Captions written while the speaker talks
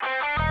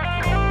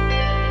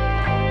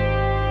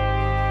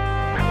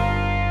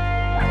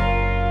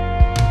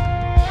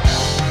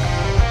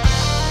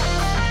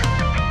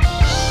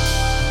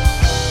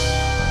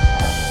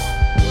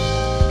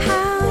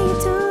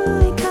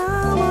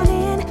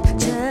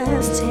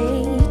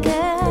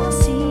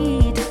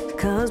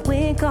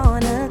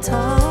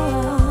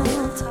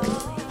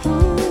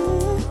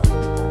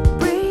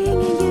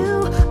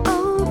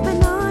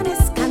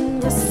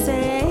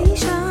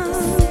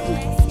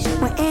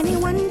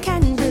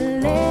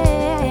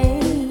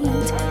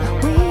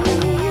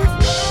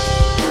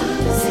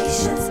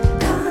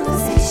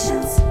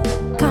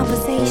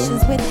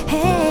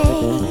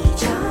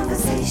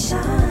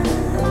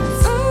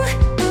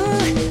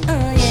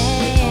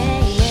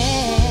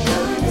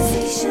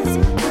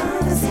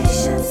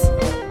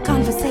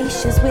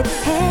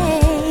with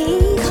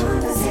Paige.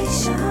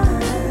 Conversations.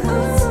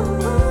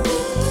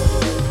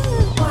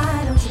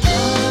 Why don't you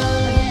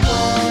join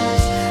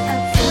us? A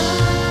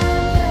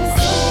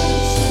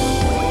conversation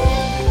with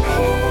Paige.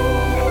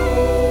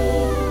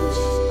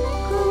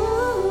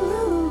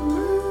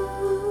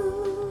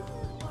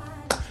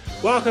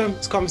 Welcome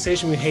to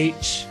Conversation with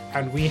H,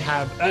 and we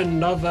have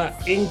another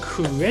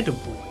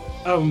incredible,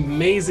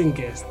 amazing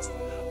guest,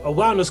 a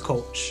wellness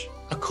coach,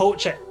 a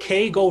coach at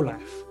K Go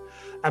Life,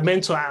 a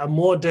mentor at a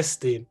more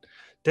Destin.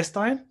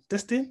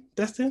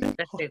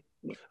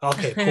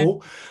 Okay,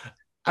 cool.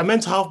 A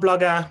mental health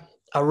blogger,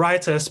 a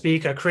writer,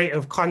 speaker,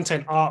 creative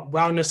content, art,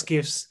 wellness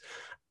gifts,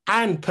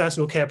 and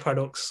personal care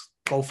products.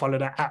 Go follow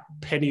that at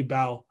Penny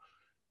Bell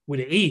with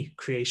an E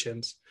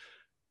Creations.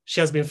 She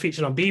has been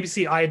featured on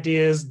BBC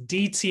Ideas,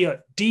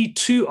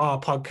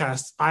 D2R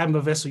podcast, I Am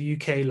a Vessel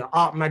UK, La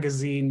Art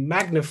Magazine,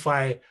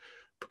 Magnify,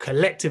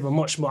 Collective, and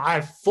much more.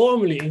 I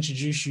formally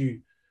introduced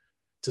you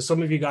to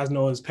some of you guys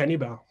know as Penny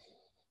Bell,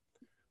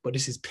 but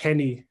this is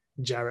Penny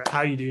Jarrett. How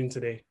are you doing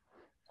today?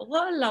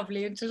 What a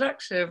lovely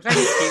introduction. Thank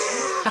you.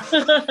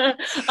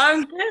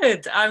 I'm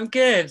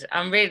good.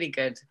 I'm really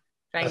good.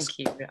 Thank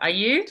you. Are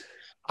you?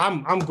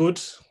 I'm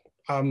good.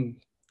 I'm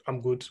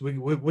good.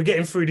 We're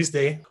getting through this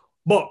day.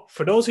 But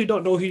for those who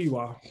don't know who you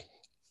are,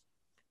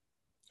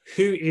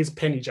 who is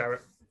Penny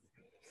Jarrett?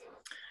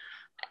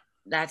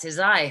 That is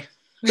I.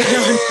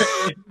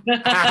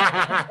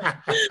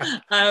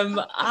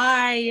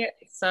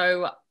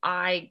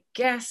 I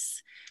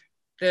guess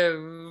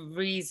the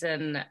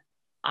reason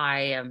I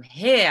am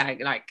here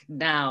like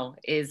now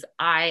is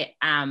I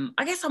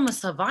guess I'm a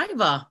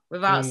survivor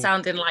without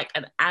sounding like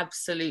an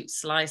absolute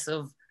slice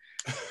of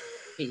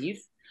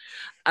cheese.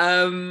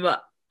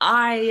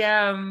 I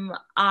am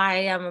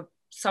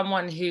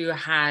someone who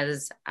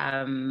has,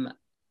 I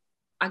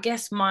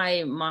guess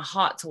my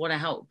heart to want to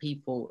help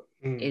people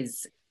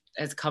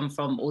has come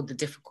from all the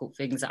difficult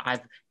things that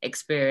I've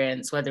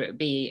experienced, whether it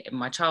be in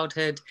my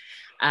childhood,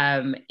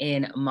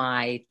 in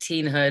my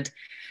teenhood,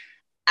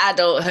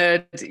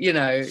 adulthood. You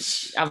know,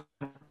 I'm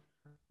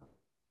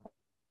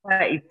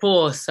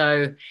 34,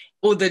 so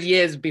all the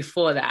years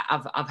before that,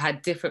 I've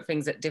had different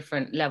things at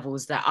different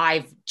levels that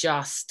I've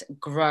just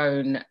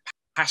grown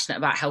passionate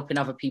about helping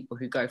other people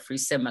who go through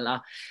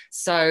similar.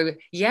 So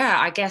yeah,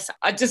 I guess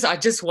I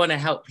just want to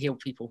help heal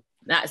people.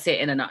 That's it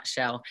in a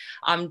nutshell.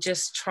 I'm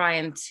just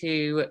trying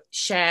to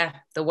share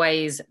the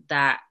ways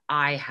that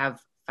I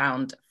have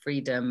found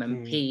freedom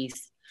and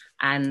peace,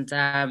 and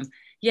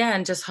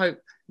and just hope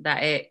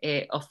that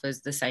it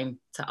offers the same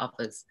to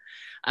others.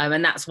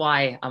 And that's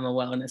why I'm a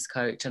wellness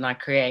coach and I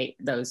create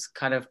those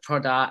kind of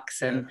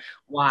products and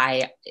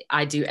why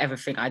I do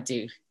everything I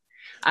do.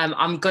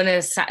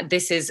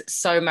 This is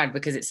so mad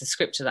because it's a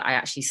scripture that I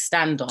actually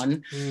stand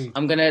on.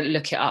 I'm going to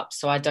look it up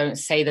so I don't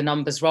say the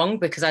numbers wrong,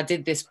 because I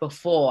did this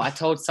before. I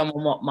told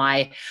someone what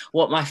my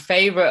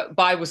favorite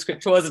Bible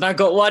scripture was and I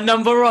got one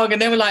number wrong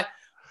and they were like,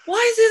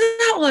 why is it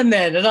that one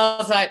then? And I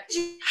was like,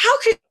 how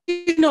could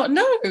you not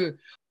know?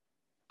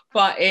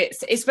 But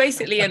it's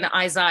basically in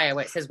Isaiah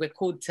where it says we're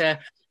called to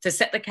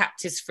set the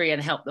captives free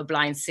and help the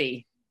blind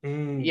see.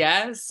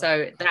 Yeah,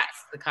 so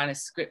that's the kind of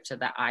scripture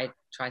that I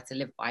try to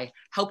live by,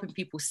 helping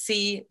people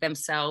see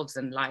themselves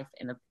and life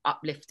in an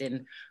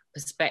uplifting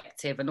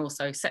perspective and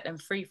also set them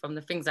free from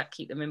the things that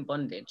keep them in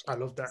bondage. I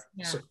love that.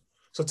 Yeah.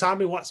 So tell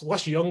me,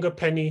 what's younger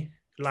Penny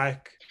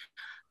like?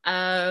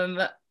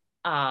 That's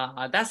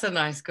a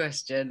nice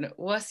question.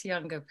 What's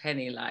younger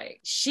Penny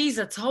like? She's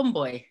a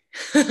tomboy.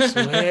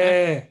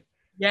 Swear.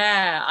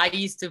 Yeah, I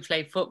used to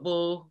play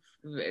football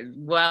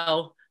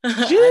well. And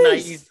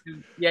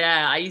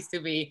I used to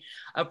be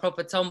a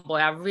proper tomboy.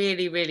 I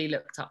really, really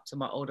looked up to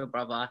my older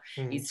brother.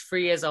 He's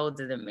 3 years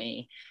older than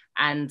me.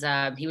 And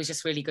he was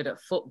just really good at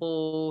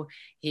football.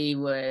 He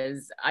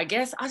was, I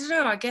guess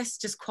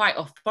just quite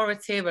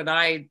authoritative. And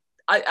I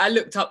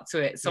looked up to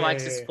it. So I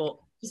just thought,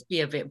 just be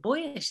a bit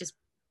boyish, it's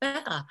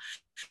better.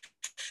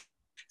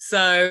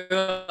 So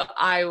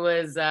I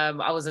was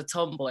a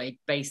tomboy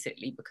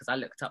basically because I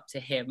looked up to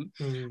him.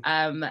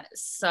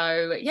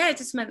 So yeah, it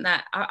just meant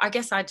that I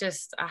guess I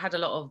had a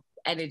lot of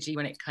energy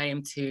when it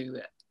came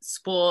to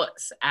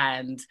sports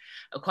and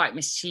quite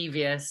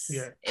mischievous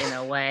in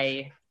a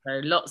way. So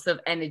lots of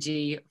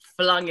energy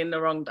flung in the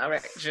wrong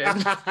direction.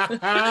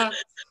 I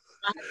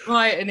had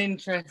quite an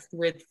interest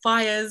with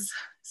fires.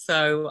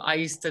 So I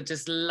used to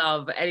just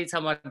love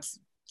anytime I'd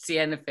see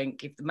anything,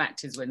 if the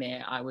matches were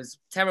near. I was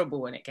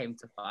terrible when it came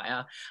to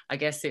fire. I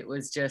guess it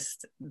was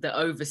just the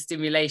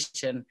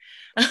overstimulation.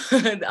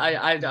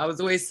 I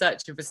was always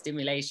searching for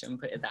stimulation,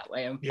 put it that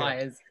way, and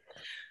fires.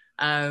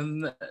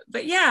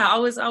 But yeah, I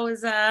was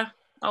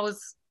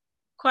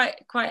quite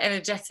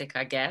energetic,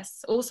 I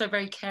guess. Also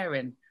very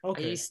caring.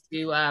 Okay. I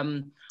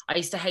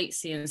used to hate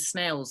seeing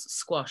snails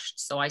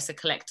squashed, so I used to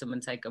collect them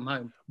and take them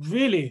home.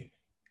 Really?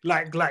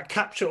 Like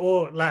capture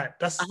or like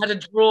that's... I had a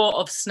drawer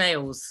of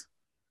snails.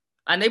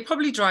 And they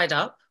probably dried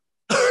up.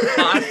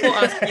 I thought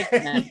I was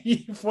saving them.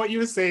 You thought you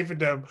were saving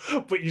them,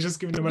 but you're just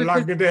giving them a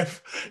longer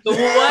death. The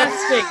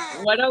worst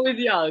thing, when I was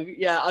young,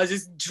 I was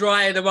just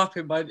drying them up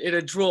in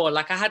a drawer.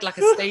 Like I had like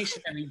a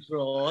stationery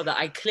drawer that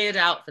I cleared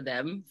out for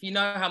them. If you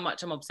know how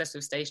much I'm obsessed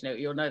with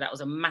stationery, you'll know that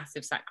was a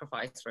massive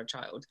sacrifice for a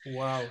child.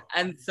 Wow.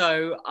 And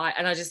so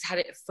I just had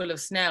it full of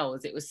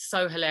snails. It was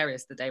so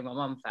hilarious the day my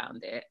mum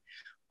found it.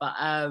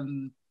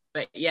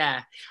 But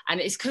yeah,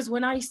 and it's because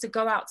when I used to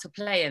go out to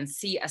play and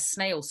see a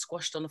snail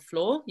squashed on the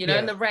floor, you know,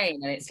 in the rain,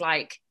 and it's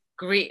like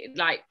green,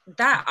 like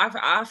that.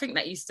 I think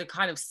that used to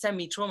kind of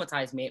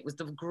semi-traumatize me. It was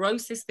the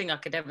grossest thing I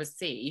could ever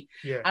see,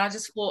 and I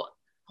just thought,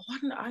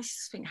 I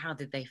just think, how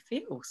did they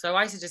feel? So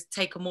I used to just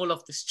take them all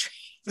off the street.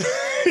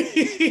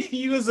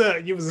 you was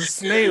a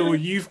snail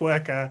youth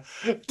worker,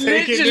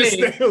 taking Literally.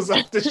 the snails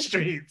off the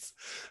streets.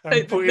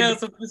 Take the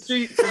snails off the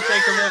streets and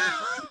take them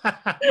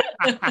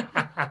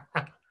off.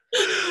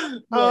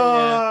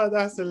 Oh,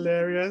 that's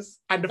hilarious.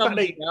 And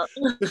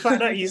the fact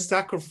that you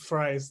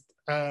sacrificed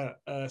a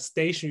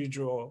stationery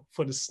drawer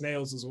for the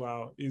snails as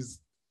well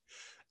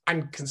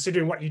and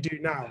considering what you do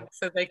now,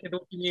 so they could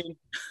all commune.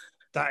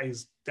 That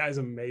is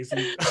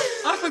amazing.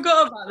 I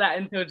forgot about that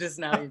until just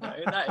now, you know.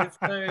 That is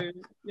so,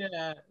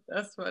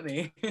 that's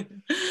funny.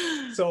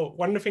 So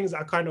one of the things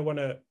I kind of want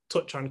to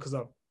touch on, because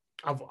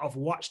I've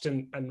watched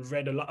and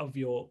read a lot of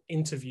your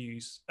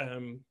interviews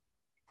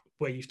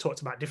where you've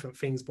talked about different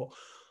things, but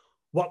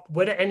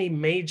were there any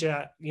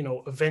major,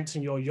 events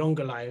in your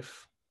younger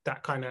life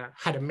that kind of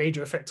had a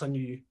major effect on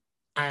you,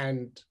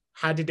 and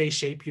how did they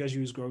shape you as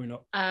you was growing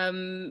up?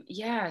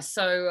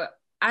 So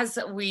as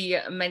we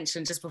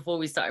mentioned just before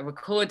we started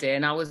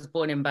recording, I was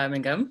born in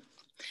Birmingham,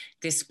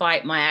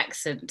 despite my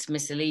accent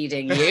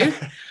misleading you.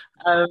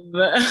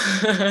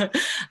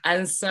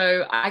 And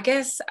so I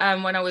guess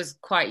when I was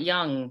quite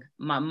young,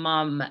 my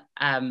mum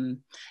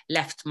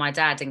left my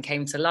dad and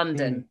came to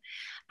London.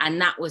 And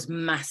that was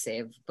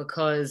massive,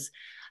 because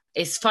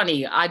it's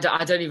funny, I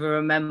don't even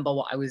remember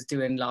what I was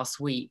doing last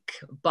week,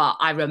 but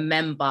I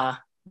remember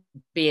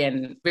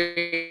being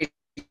really,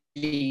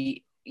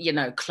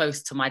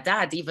 close to my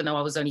dad, even though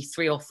I was only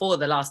 3 or 4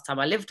 the last time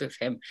I lived with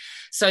him.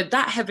 So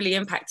that heavily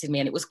impacted me.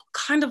 And it was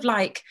kind of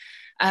like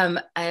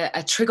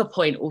a trigger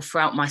point all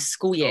throughout my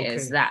school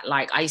years, that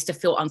like I used to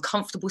feel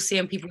uncomfortable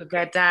seeing people with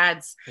their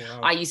dads.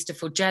 Wow. I used to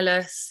feel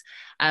jealous.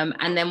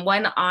 And then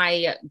when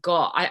I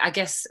got, I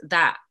guess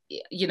that,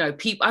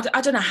 people,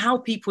 I don't know how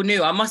people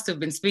knew. I must have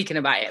been speaking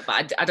about it,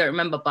 but I don't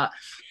remember. But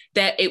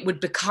there, it would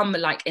become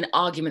like in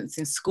arguments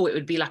in school, it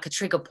would be like a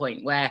trigger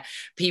point where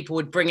people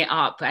would bring it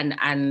up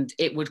and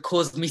it would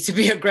cause me to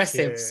be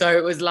aggressive. Yeah. So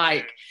it was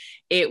like,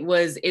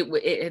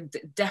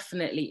 it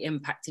definitely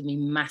impacted me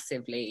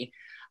massively.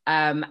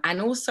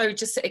 And also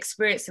just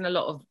experiencing a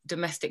lot of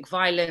domestic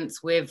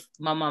violence with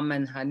my mum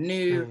and her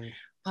new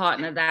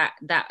partner,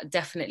 that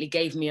definitely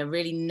gave me a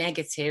really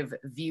negative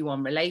view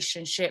on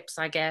relationships,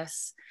 I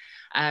guess,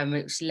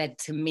 which led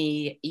to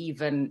me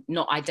even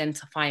not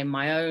identifying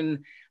my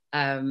own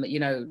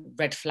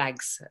red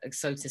flags,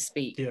 so to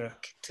speak,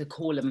 to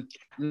call them,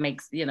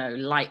 makes,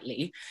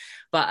 lightly,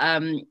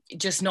 but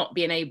just not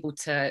being able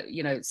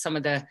to, some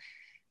of the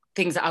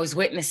things that I was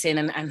witnessing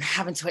and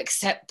having to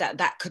accept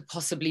that could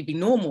possibly be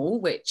normal,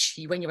 which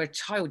when you're a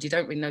child, you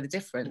don't really know the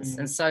difference.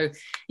 And so,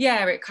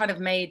 it kind of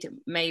made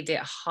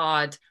it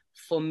hard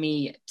for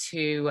me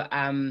to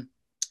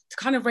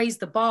kind of raise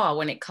the bar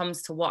when it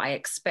comes to what I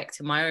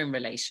expect in my own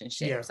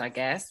relationships, I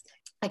guess.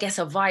 I guess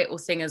a vital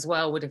thing as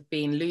well would have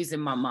been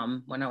losing my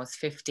mum when I was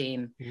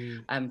 15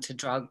 to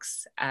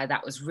drugs.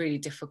 That was really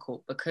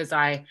difficult because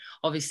I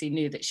obviously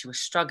knew that she was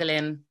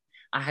struggling.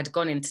 I had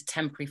gone into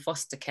temporary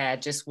foster care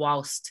just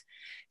whilst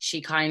she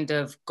kind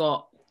of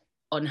got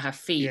on her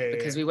feet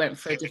because we went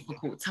through a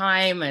difficult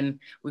time and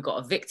we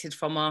got evicted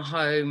from our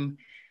home.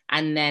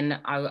 And then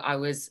I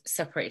was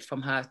separated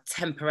from her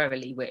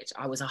temporarily, which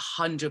I was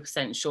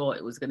 100% sure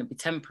it was going to be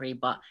temporary,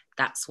 but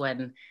that's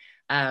when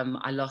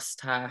I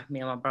lost her,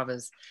 me and my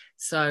brothers.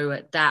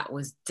 So that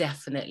was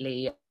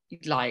definitely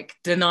like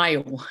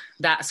denial.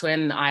 That's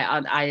when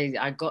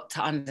I got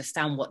to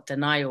understand what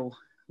denial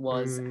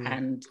was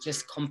and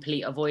just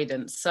complete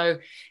avoidance. So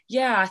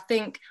I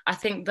think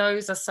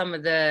those are some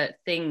of the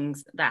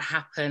things that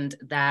happened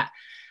that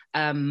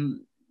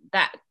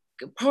that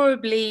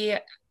probably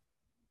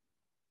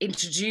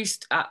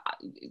introduced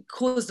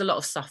caused a lot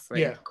of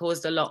suffering,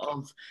 caused a lot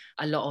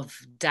of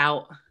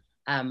doubt,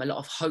 a lot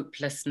of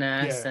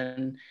hopelessness,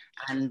 and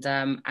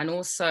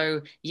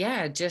also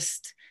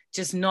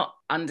just not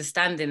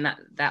understanding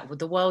that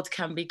the world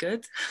can be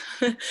good,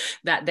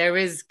 that there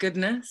is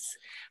goodness.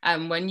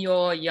 When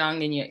you're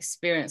young and you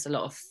experience a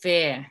lot of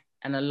fear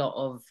and a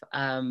lot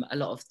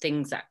of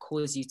things that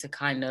cause you to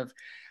kind of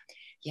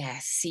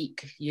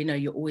seek,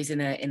 you're always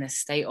in a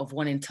state of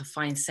wanting to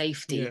find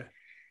safety,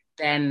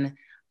 then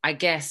I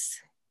guess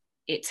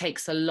it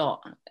takes a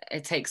lot.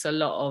 It takes a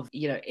lot of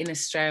inner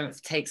strength.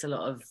 It takes a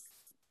lot of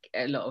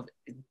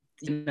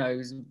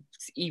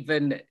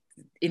even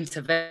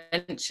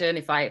intervention.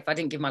 If I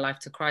didn't give my life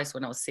to Christ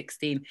when I was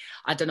 16,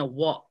 I don't know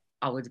what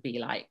I would be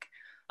like.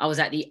 I was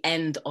at the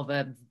end of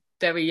a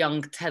very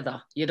young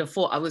tether. You'd have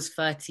thought I was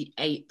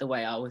 38 the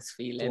way I was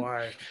feeling.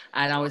 Why?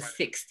 And I was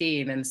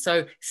 16. And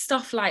so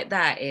stuff like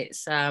that,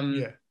 it's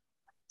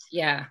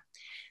yeah.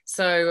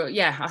 So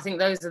yeah, I think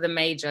those are the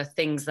major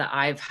things that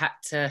I've had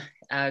to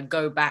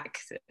go back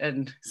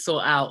and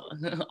sort out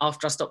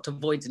after I stopped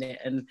avoiding it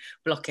and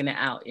blocking it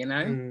out, you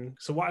know.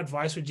 So what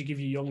advice would you give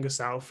your younger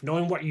self,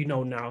 knowing what you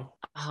know now?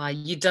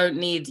 You don't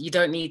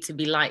need to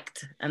be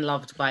liked and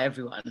loved by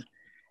everyone.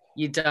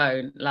 You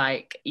don't,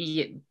 like,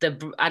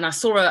 and I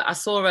saw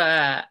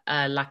a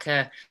like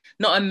a,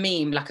 not a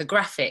meme, like a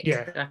graphic,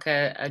 like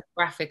a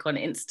graphic on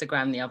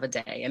Instagram the other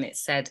day, and it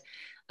said,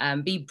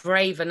 be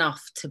brave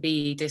enough to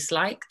be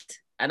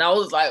disliked. And I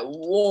was like,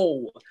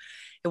 whoa,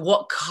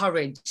 what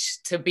courage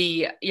to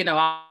be, you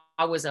know.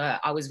 I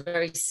was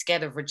very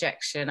scared of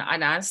rejection,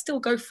 and I still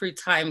go through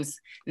times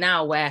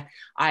now where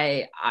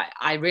I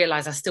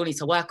realize I still need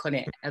to work on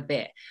it a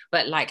bit,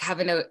 but like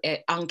having an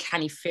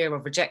uncanny fear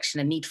of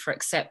rejection, a need for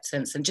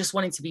acceptance, and just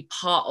wanting to be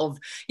part of,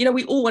 you know,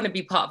 we all want to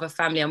be part of a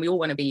family and we all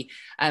want to be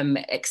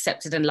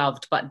accepted and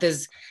loved, but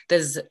there's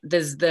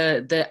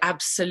the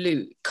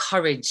absolute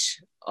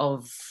courage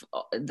of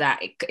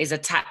that is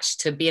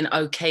attached to being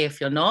okay if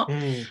you're not.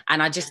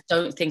 And I just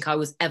don't think I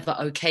was ever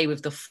okay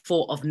with the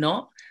thought of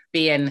not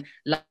being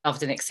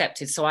loved and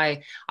accepted. So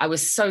I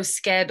was so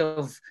scared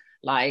of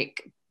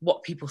like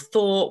what people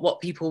thought,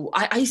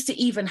 I used to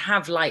even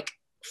have like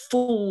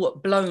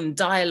full blown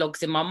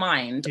dialogues in my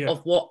mind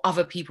of what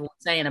other people were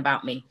saying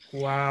about me.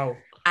 Wow.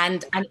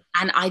 And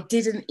I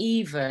didn't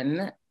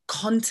even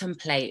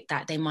contemplate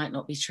that they might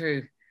not be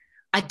true.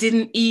 I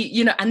didn't eat,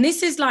 you know, and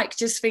this is like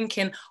just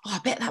thinking, oh, I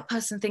bet that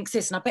person thinks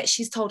this, and I bet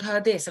she's told her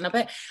this, and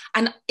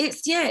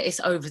it's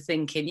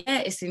overthinking,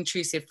 it's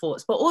intrusive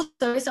thoughts, but also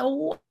it's a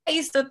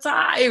waste of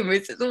time,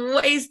 it's a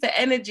waste of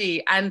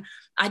energy. And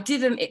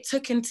it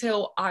took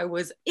until I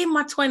was in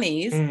my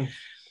 20s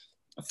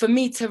for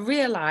me to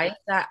realize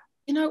that,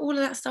 you know, all of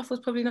that stuff was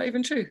probably not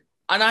even true.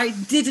 And I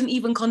didn't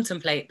even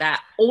contemplate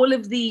that all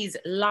of these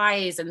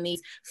lies and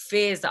these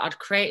fears that I'd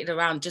created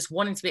around just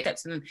wanting to be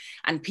accepted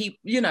and people,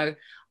 you know,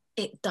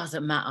 it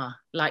doesn't matter.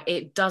 Like,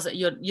 it doesn't,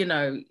 you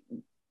know,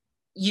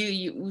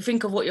 you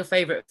think of what your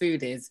favorite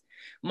food is.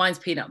 Mine's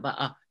peanut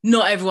butter.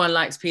 Not everyone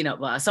likes peanut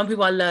butter. Some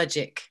people are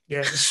allergic. Yeah,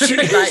 it's true.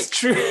 It's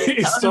true.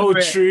 It's so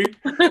true.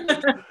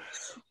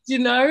 You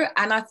know,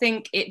 and I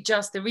think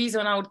the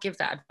reason I would give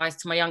that advice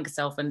to my younger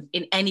self, and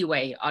in any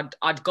way I'd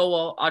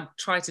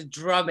try to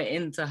drum it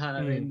into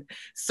her in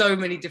so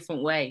many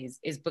different ways,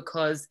 is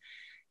because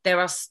there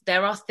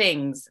are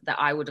things that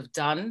I would have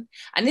done,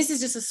 and this is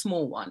just a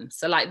small one.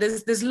 So like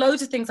there's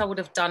loads of things I would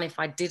have done if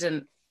I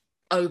didn't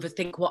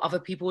overthink what other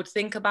people would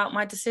think about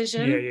my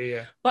decision.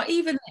 Yeah. But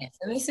even this,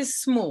 and this is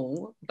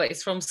small, but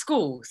it's from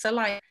school. So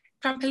like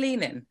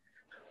trampolining.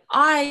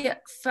 I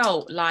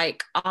felt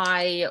like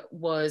I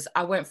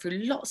went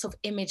through lots of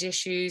image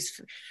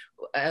issues,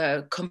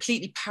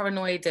 completely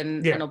paranoid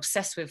and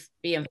obsessed with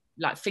being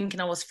like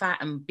thinking I was fat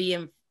and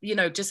being, you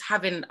know,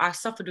 I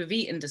suffered with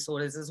eating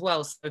disorders as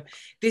well. So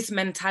this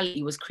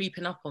mentality was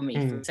creeping up on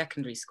me from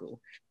secondary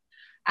school.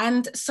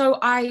 And so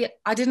I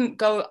didn't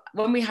go,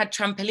 when we had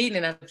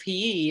trampolining as a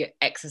PE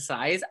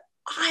exercise,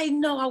 I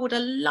know I would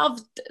have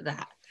loved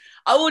that.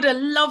 I would have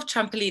loved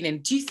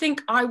trampolining. Do you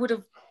think I would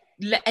have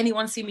let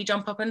anyone see me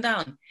jump up and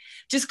down?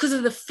 Just because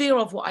of the fear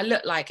of what I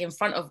look like in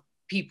front of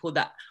people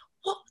do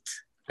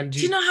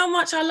you know how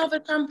much I love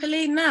a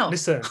trampoline now?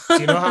 Listen,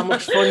 do you know how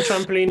much fun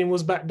trampolining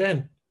was back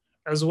then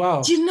as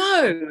well? Do you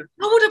know?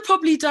 I would have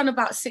probably done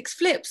about 6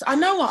 flips. I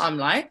know what I'm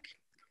like.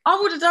 I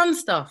would have done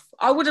stuff.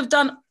 I would have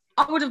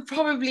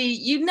probably,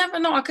 you never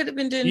know, I could have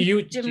been doing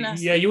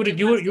gymnastics. Yeah, you would have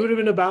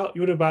been about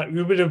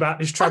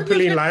this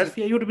trampoline life.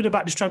 Yeah, you would have been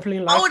about this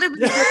trampoline life. I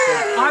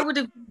would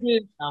have been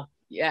doing stuff.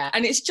 Yeah.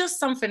 And it's just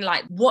something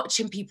like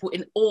watching people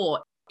in awe,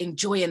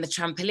 enjoying the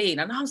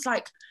trampoline. And I was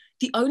like,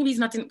 the only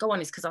reason I didn't go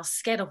on is because I was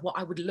scared of what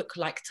I would look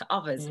like to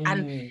others.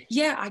 And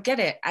yeah, I get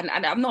it. And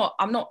I'm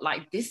not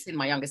like this in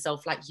my younger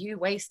self, like you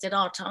wasted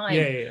our time.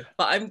 Yeah.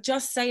 But I'm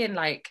just saying,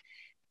 like,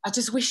 I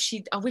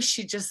wish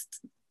she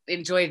just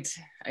enjoyed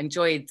her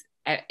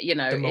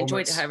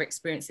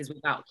experiences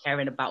without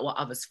caring about what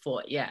others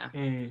thought. Yeah.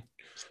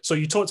 So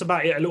you talked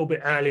about it a little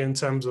bit earlier in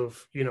terms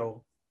of, you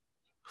know,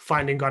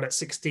 finding God at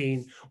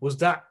 16. Was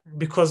that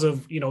because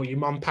of, you know, your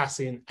mum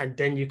passing and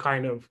then you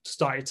kind of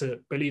started to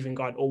believe in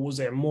God, or was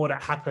there more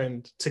that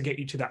happened to get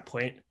you to that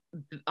point?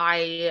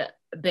 I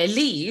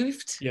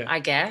believed, I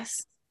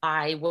guess.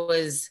 I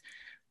was,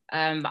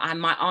 and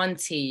my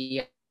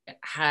auntie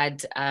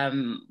had,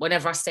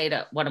 whenever I stayed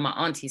at one of my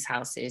auntie's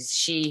houses,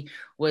 she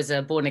was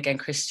a born again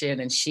Christian,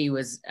 and she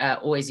was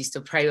always used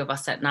to pray with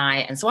us at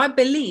night. And so I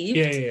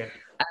believed,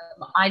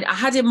 I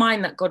had in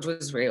mind that God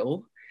was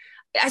real.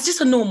 It's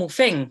just a normal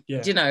thing.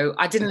 You know,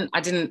 I didn't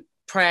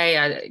pray.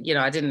 I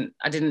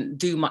didn't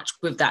do much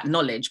with that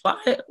knowledge, but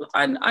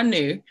I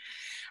knew.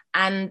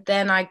 And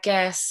then I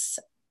guess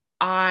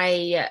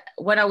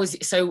when I was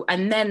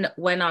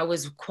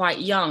quite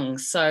young,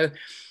 so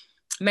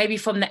maybe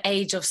from the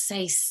age of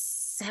say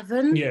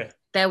 7,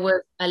 there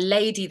was a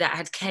lady that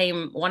had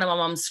came, one of my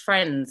mum's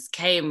friends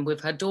came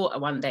with her daughter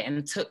one day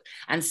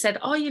and said,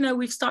 oh, you know,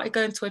 we've started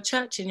going to a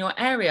church in your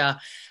area.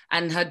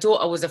 And her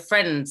daughter was a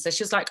friend. So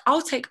she was like,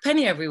 I'll take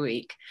Penny every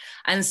week.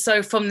 And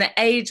so from the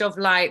age of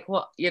like,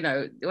 what, you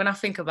know, when I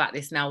think about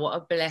this now, what a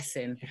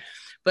blessing.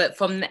 But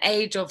from the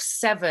age of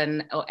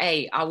 7 or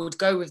 8, I would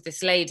go with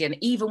this lady. And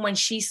even when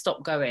she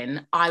stopped going,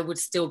 I would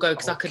still go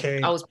because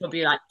I was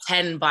probably like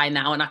 10 by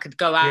now and I could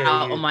go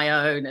out on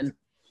my own.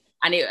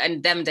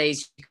 And them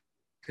days you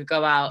could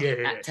go out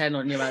at 10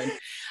 on your own.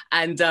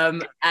 And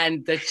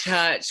the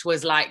church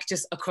was like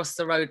just across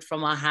the road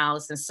from our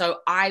house. And so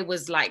I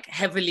was like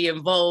heavily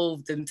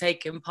involved and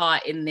taking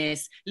part in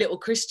this little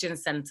Christian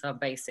center,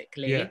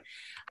 basically. Yeah.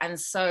 And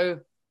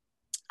so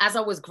as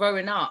I was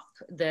growing up,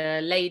 the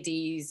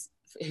lady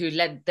who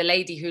led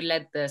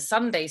the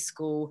Sunday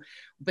school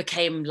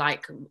became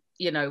like,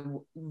 you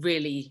know,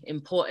 really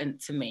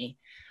important to me.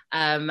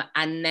 And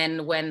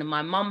then when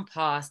my mum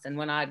passed and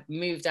when I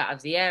moved out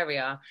of the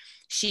area,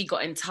 she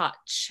got in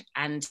touch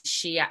and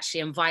she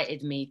actually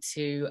invited me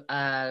to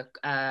a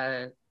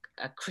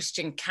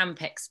Christian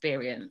camp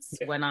experience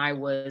when I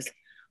was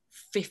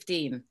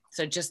 15.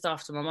 So just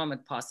after my mum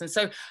had passed. And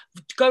so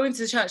going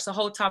to the church the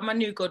whole time, I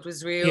knew God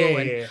was real.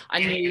 I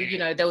knew, you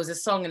know, there was a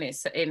song and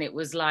it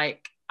was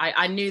like,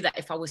 I knew that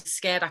if I was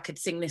scared, I could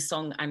sing this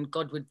song and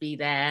God would be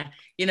there.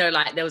 You know,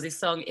 like there was this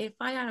song, if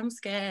I am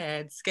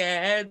scared,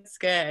 scared,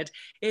 scared,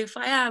 if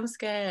I am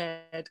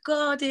scared,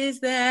 God is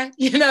there.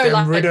 You know,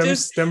 them like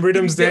them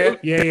rhythms there.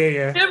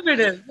 Yeah. Them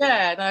rhythms,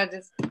 yeah. And I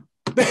just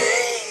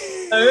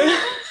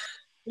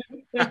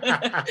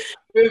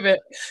with it.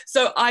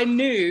 So I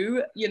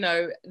knew, you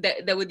know,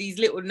 that there were these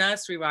little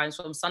nursery rhymes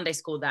from Sunday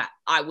school that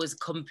I was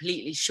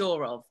completely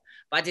sure of,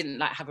 but I didn't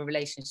like have a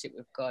relationship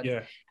with God.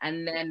 Yeah.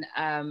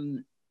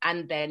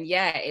 And then,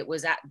 yeah, it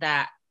was at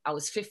that, I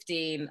was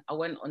 15. I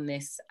went on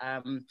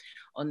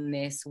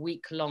this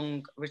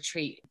week-long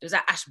retreat. It was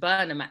at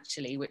Ashburnham,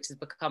 actually, which has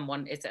become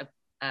it's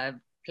a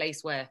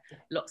place where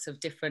lots of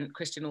different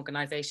Christian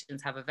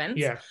organizations have events.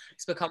 Yeah.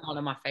 It's become one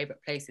of my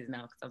favorite places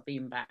now because I've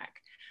been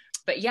back.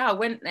 But yeah, I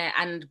went there,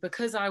 and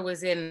because I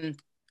was in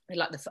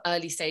like the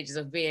early stages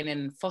of being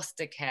in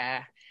foster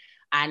care,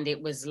 and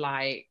it was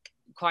like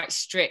quite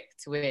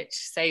strict, which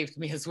saved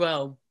me as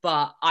well.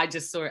 But I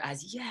just saw it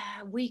as,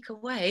 a week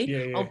away.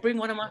 Yeah. I'll bring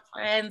one of my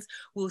friends.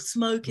 We'll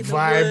smoke in the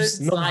woods.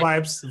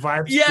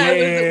 Vibes.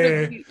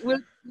 Yeah. We'll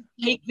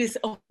take this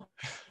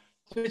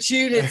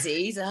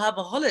opportunity to have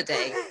a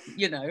holiday,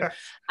 you know.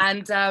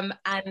 And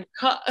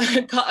cut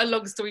a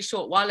long story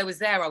short, while I was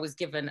there, I was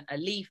given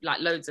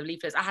loads of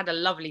leaflets. I had a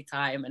lovely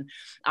time, and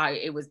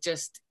it was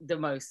just the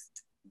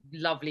most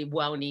lovely,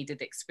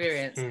 well-needed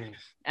experience.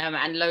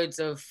 And loads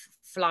of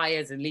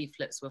flyers and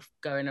leaflets were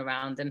going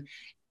around. And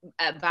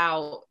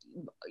about,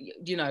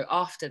 you know,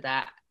 after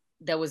that,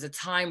 there was a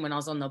time when I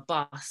was on the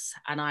bus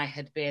and I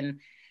remember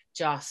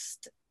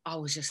I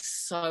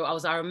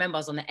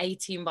was on the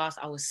 18 bus.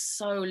 I was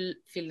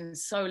feeling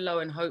so low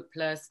and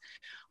hopeless.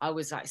 I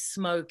was like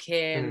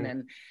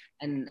smoking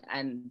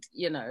and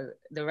you know,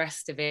 the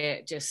rest of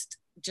it, just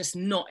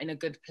not in a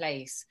good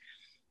place.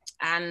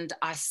 And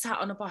I sat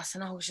on a bus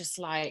and I was just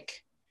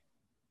like,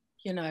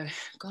 you know,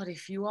 God,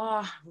 if you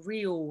are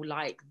real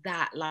like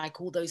that,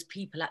 like all those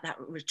people at that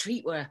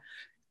retreat were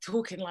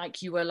talking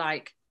like you were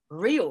like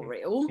real,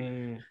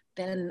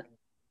 then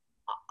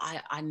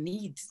I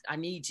need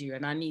you,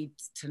 and I need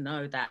to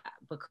know that,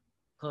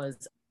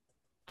 because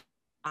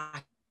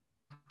I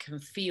can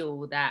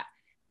feel that,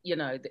 you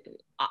know,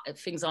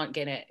 things aren't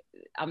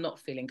I'm not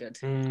feeling good.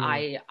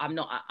 I'm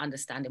not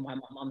understanding why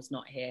my mom's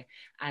not here,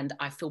 and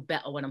I feel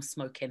better when I'm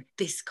smoking.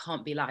 This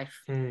can't be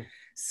life.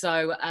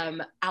 So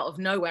out of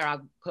nowhere, I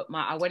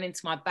went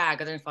into my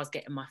bag. I don't know if I was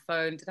getting my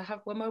phone. Did I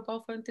have a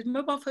mobile phone? Did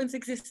mobile phones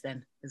exist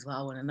then as well?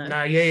 I want to know.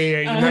 Nah,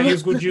 yeah.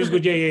 Use good.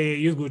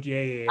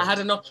 Yeah. I had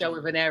a Nokia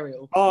with an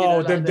aerial. Oh, you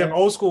know, like them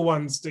old school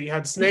ones that you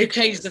had snake.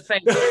 You changed the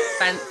face.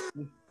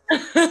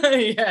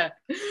 Yeah.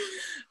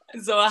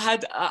 So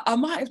I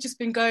might have just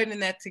been going in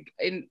there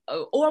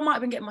or I might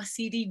have been getting my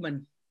CD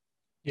man.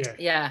 Yeah.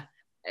 Yeah.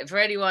 For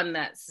anyone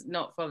that's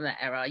not from that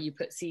era, you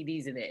put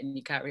CDs in it and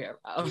you carry it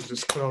around. You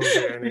just close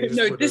it and you just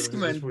no,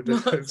 Discman,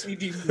 not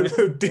CD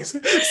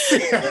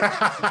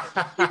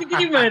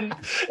man.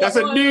 That's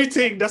a new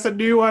thing. That's a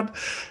new one.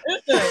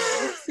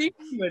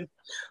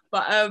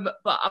 But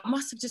I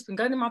must have just been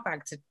going in my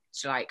bag to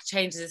like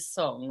change this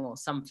song or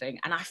something,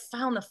 and I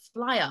found a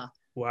flyer.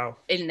 Wow.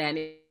 In there, and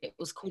it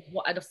was called,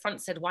 what at the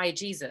front said, "Why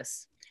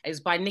Jesus?" It was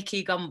by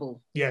Nicky Gumbel.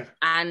 Yeah.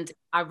 And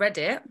I read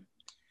it,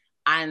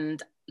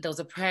 and there was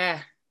a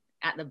prayer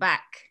at the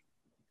back,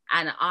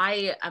 and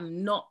I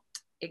am not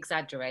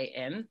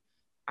exaggerating.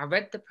 I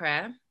read the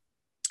prayer,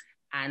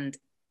 and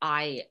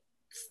I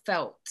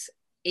felt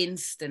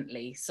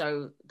instantly.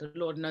 So the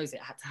Lord knows it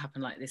had to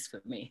happen like this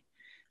for me.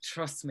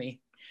 Trust me.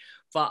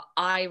 But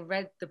I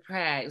read the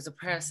prayer. It was a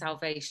prayer of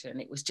salvation.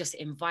 It was just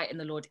inviting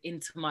the Lord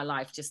into my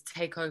life. Just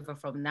take over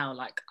from now.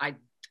 Like I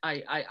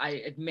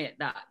admit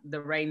that the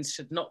reins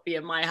should not be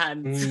in my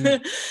hands.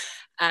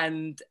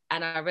 And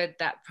I read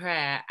that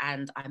prayer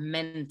and I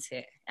meant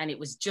it. And it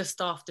was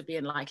just after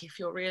being like, if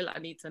you're real, I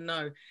need to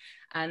know.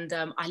 And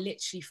I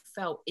literally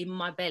felt in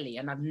my belly,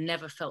 and I've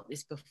never felt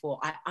this before,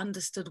 I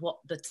understood what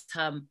the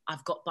term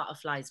 "I've got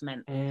butterflies"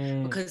 meant,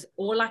 because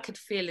all I could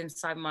feel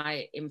inside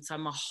my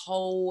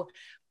whole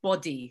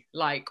body,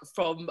 like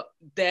from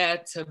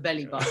there to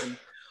belly button,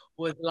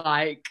 was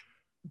like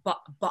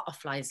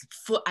butterflies.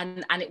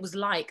 And it was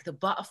like the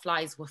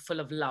butterflies were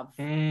full of love,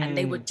 and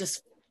they were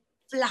just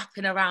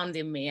flapping around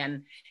in me,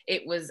 and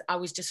I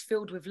was just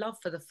filled with love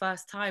for the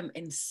first time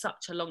in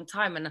such a long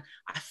time, and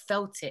I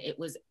felt it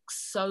was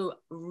so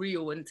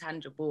real and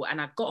tangible. And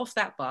I got off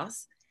that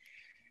bus,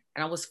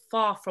 and I was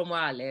far from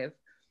where I live.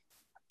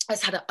 I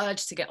just had an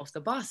urge to get off the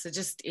bus.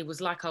 It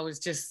was like I was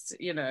just,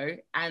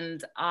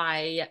 and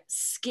I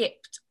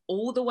skipped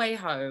all the way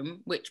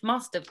home, which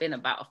must have been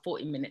about a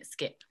 40-minute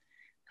skip.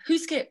 Who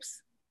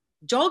skips?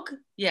 Jog?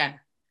 Yeah.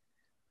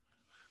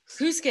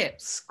 Who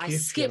skips? I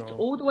skipped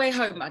all the way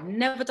home. I'd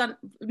never done,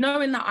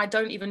 knowing that I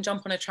don't even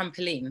jump on a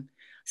trampoline,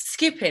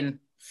 skipping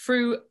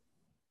through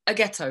a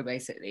ghetto,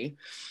 basically.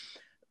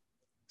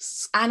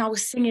 And I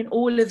was singing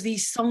all of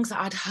these songs that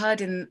I'd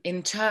heard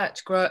in church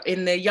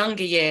in the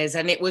younger years.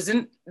 And it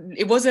wasn't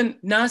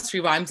nursery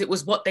rhymes. It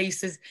was what they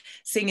used to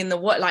sing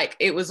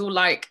it was all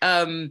like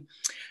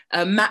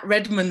Matt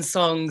Redman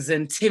songs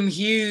and Tim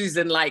Hughes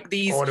and like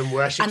these. All them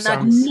worship and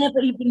songs.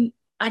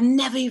 I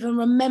never even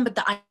remembered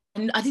that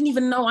I didn't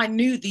even know I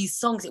knew these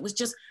songs. It was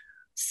just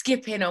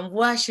skipping and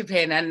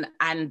worshiping,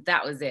 and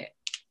that was it.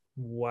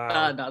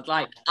 Wow. And I was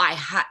like, I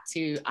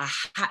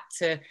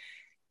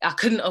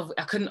couldn't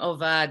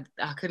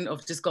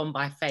have just gone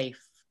by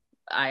faith.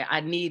 I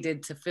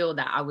needed to feel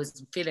that. I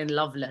was feeling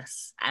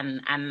loveless,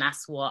 and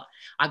that's what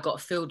I got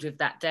filled with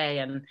that day.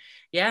 And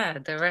yeah,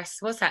 the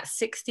rest, what's that,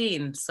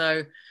 16?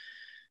 So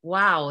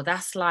wow,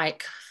 that's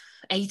like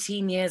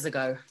 18 years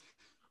ago.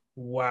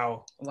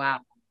 Wow.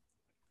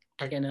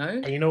 And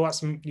you know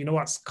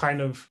what's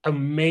kind of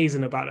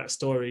amazing about that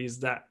story is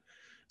that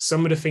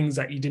some of the things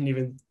that you didn't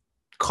even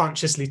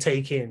consciously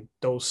take in,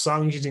 those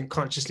songs you didn't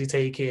consciously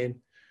take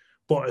in,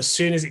 but as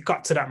soon as it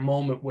got to that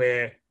moment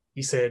where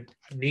you said,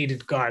 I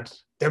needed God,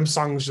 them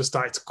songs just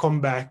started to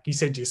come back. You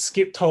said you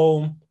skipped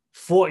home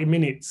 40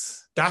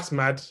 minutes. That's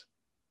mad.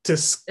 To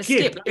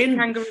skip like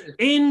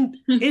in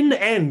the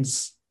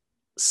ends,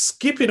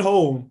 skipping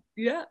home.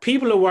 Yeah.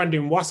 People are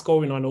wondering what's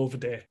going on over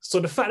there. So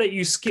the fact that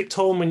you skipped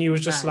home and you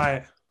was just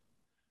like,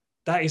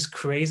 that is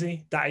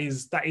crazy.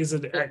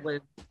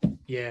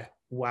 Yeah.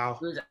 Wow.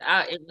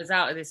 It was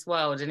out of this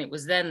world. And it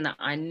was then that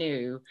I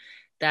knew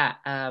that,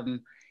 that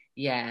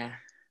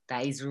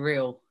he's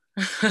real.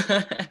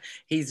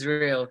 He's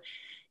real.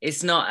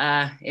 It's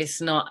not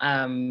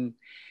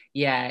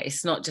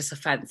just a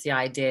fancy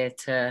idea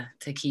to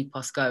keep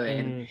us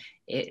going.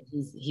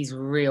 He's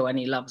real, and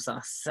he loves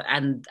us.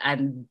 And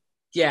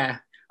yeah,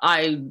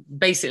 I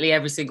basically,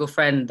 every single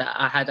friend that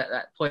I had at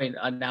that point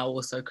are now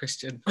also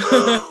Christian.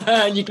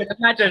 And you can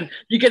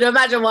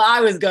imagine what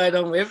I was going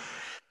on with.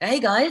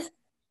 Hey guys,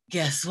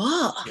 guess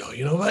what? Yo,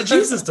 you know about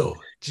Jesus though?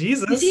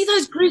 Jesus. You see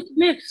those Greek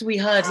myths we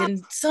heard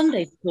in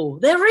Sunday school?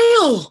 They're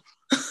real.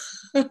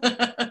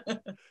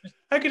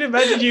 I can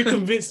imagine you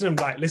convincing them,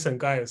 like, listen,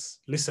 guys,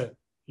 listen.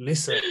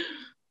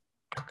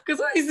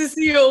 Because I used to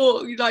see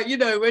all, like,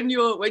 when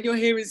you're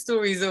hearing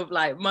stories of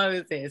like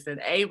Moses and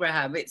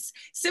Abraham, it's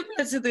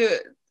similar to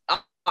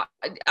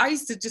I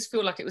used to just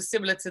feel like it was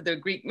similar to the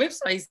Greek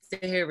myths I used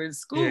to hear in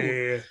school.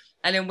 Yeah.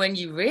 And then when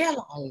you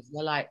realize,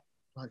 you're like,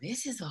 well,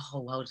 this is a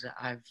whole world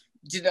that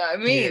do you know what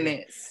I mean? Yeah.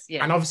 It's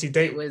and obviously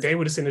they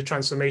would have seen a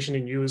transformation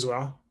in you as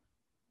well.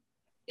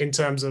 In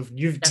terms of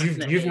you've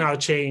now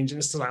changed, and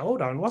it's like,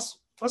 hold on, what's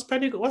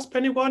Penny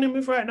going in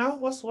with right now?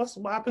 What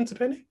happened to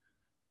Penny?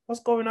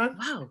 What's going on?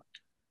 Wow,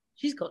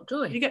 she's got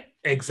joy. You get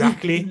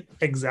exactly.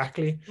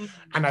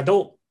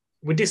 And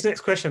with this next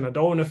question, I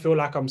don't want to feel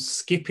like I'm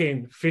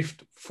skipping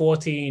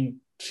 15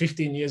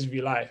 years of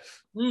your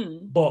life.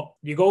 But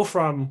you go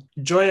from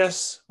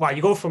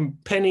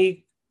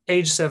Penny,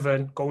 age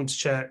 7, going to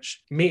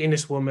church, meeting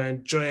this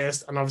woman,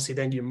 joyous, and obviously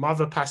then your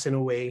mother passing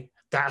away,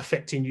 that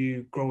affecting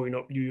you growing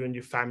up, you and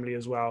your family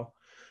as well.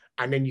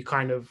 And then you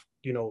kind of,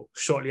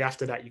 shortly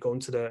after that, you go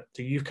into the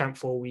youth camp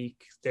for a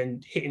week,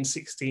 then hitting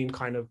 16,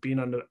 kind of being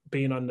on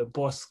the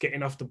bus,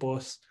 getting off the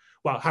bus.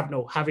 Well,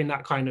 having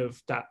that kind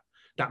of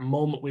that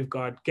moment with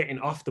God, getting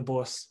off the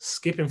bus,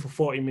 skipping for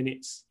 40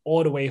 minutes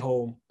all the way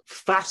home.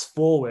 Fast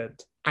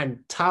forward and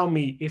tell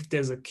me if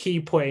there's a key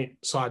point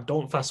so I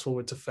don't fast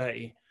forward to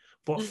 30.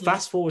 But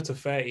fast forward to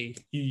 30,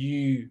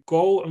 you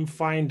go and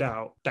find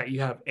out that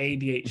you have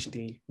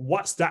ADHD.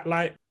 What's that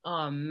like?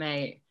 Oh,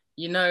 mate,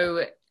 we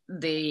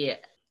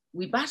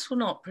battle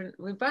not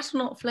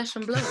flesh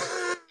and blood,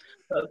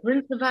 but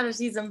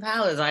principalities and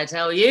powers, I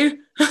tell you.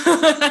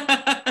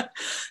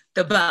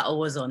 The battle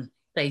was on,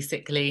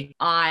 basically.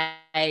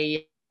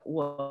 I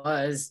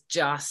was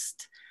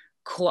just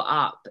caught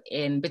up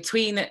in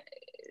between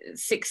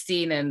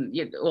 16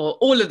 and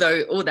all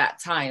that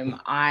time.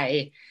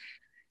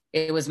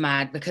 It was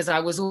mad because I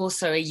was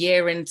also a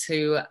year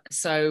into,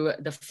 so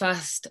the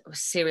first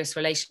serious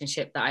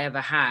relationship that I ever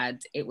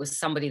had, it was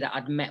somebody that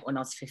I'd met when I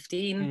was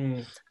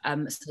 15.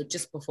 So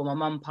just before my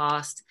mum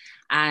passed.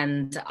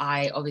 And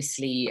I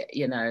obviously,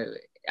 you know,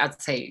 I'd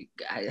say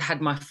I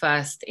had my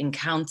first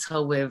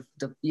encounter with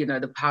the, you know,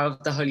 the power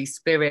of the Holy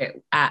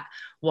Spirit at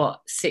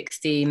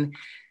 16?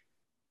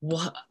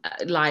 What,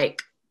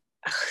 like,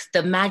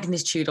 the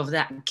magnitude of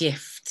that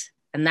gift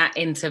and that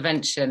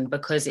intervention,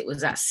 because it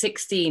was at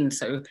 16,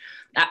 so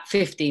at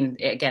 15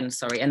 again,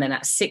 sorry, and then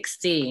at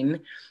 16,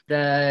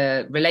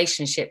 the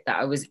relationship that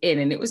I was in,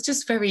 and it was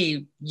just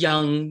very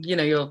young, you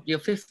know, you're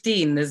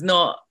 15, there's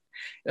not,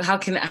 how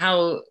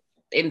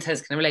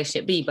intense can a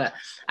relationship be? But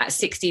at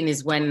 16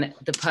 is when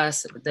the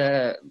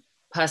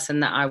person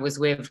that I was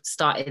with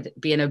started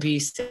being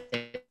abusive,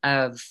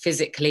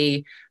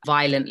 physically,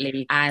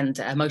 violently, and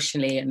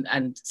emotionally,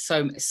 and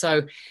so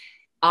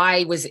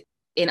I was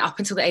in, up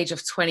until the age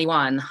of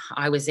 21,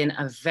 I was in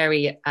a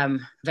very,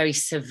 very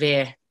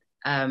severe,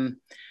 I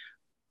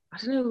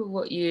don't know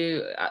what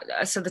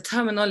so the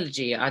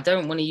terminology, I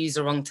don't want to use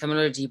the wrong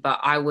terminology, but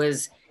I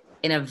was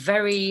in a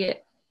very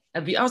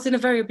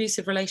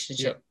abusive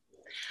relationship.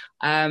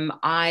 Yeah.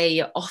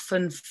 I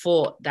often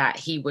thought that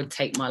he would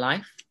take my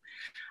life.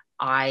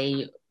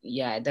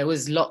 There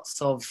was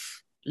lots of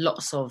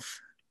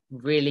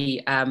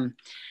really,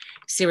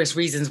 serious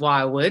reasons why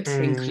I would,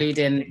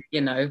 including,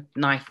 you know,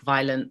 knife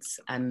violence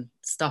and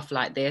stuff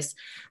like this.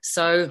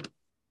 So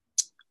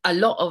a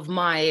lot of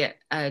my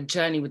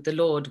journey with the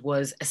Lord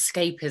was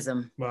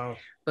escapism. Wow.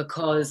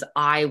 Because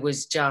I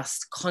was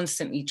just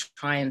constantly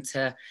trying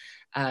to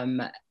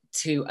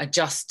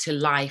adjust to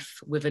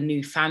life with a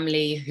new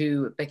family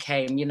who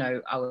became, you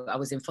know, I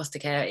was in foster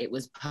care. It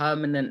was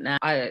permanent now.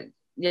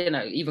 You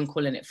know, even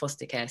calling it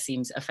foster care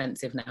seems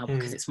offensive now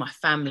because it's my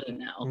family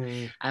now.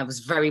 I was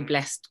very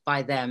blessed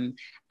by them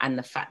and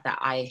the fact that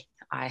I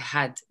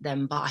had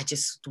them, but I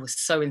just was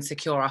so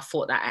insecure. I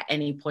thought that at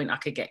any point I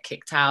could get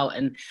kicked out,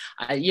 and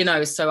you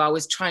know, so I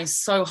was trying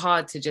so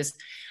hard to just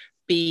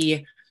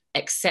be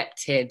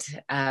accepted,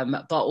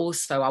 but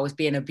also I was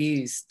being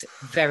abused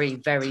very,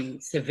 very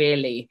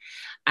severely,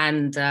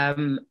 and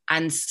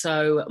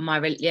so my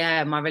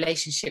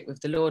relationship with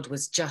the Lord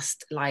was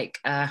just like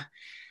a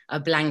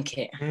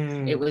blanket.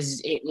 It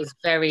was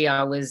very,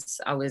 I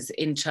was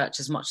in church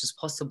as much as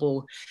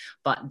possible,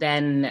 but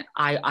then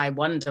I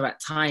wonder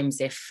at times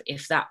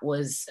if that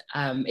was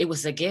it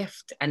was a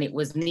gift and it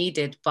was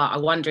needed, but I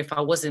wonder if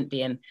I wasn't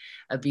being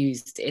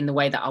abused in the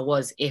way that I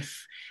was,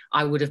 if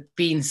I would have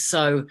been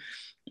so,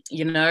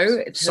 you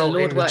know, so the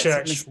Lord in the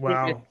church.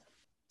 Wow.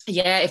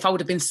 Yeah, if I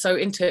would have been so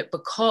into it,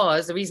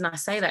 because the reason I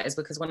say that is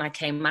because when I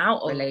came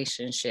out of a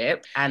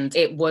relationship, and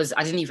it was,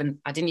 I didn't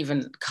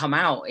even come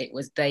out. It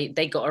was, they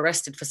got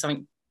arrested for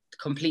something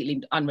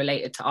completely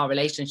unrelated to our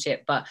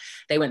relationship, but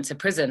they went to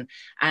prison.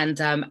 And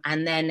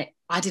then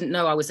I didn't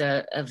know I was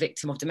a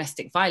victim of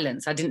domestic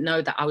violence. I didn't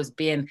know that I was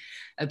being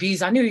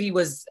abused. I knew he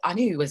was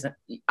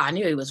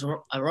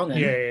a wrong.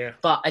 Yeah.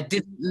 But I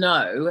didn't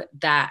know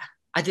that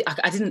I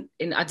didn't.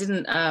 You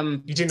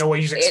didn't know what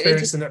you was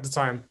experiencing at the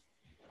time.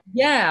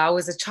 Yeah, I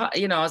was a child,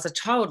 you know, I was a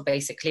child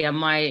basically, and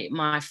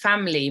my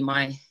family,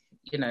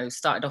 you know,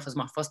 started off as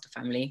my foster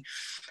family,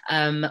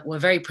 were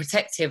very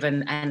protective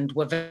and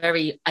were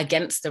very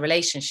against the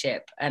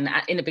relationship. And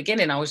in the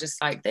beginning, I was just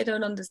like, they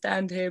don't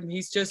understand him.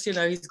 He's just, you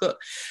know, he's got,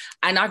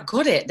 and I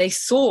got it. They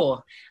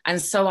saw,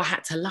 and so I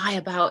had to lie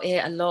about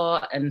it a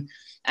lot, and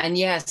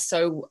yeah,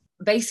 so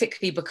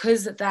basically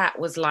because that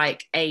was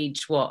like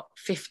age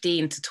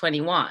 15 to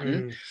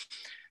 21.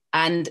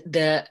 And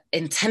the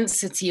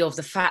intensity of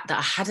the fact that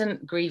I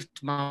hadn't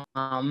grieved my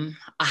mum,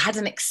 I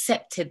hadn't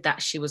accepted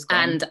that she was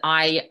gone, and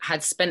I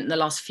had spent the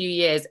last few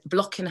years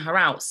blocking her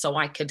out so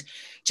I could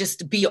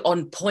just be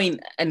on point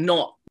and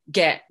not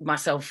get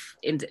myself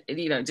into,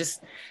 you know,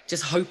 just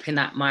hoping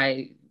that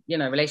my, you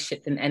know,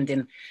 relationship didn't end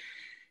in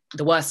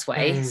the worst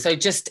way. So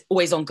just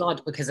always on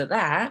guard because of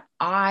that.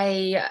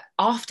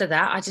 After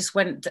that, I just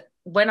went,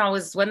 when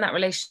that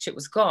relationship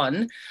was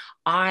gone,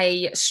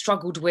 I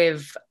struggled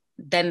with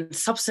then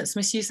substance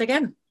misuse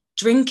again.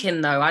 Drinking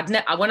though,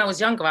 when I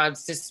was younger, I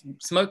was just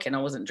smoking, I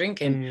wasn't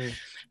drinking.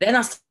 Then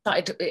I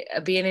started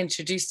being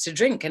introduced to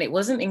drink, and it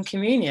wasn't in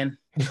communion.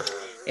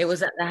 It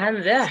was at the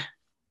hand there.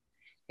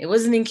 It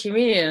wasn't in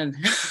communion.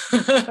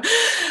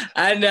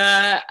 and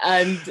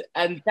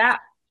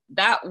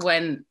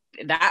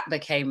that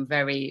became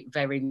very,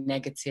 very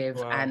negative.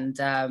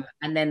 Wow.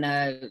 And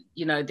then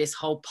you know, this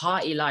whole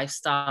party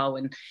lifestyle,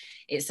 and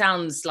it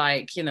sounds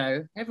like, you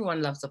know,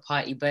 everyone loves a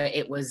party, but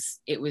it was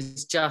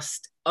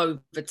just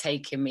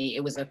overtaking me.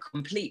 It was a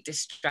complete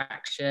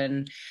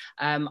distraction.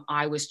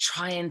 I was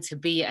trying to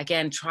be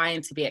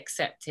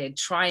accepted,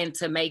 trying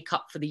to make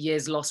up for the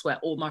years lost where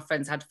all my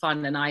friends had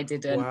fun and I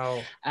didn't.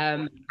 Wow.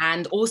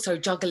 And also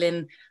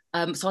juggling. So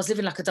I was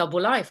living like a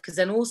double life, because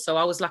then also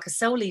I was like a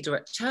cell leader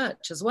at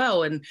church as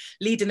well, and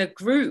leading a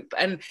group,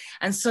 and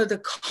so the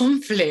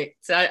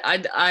conflict,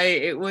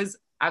 it was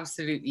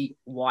absolutely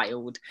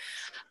wild.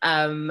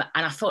 And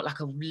I felt like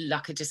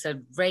just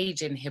a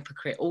raging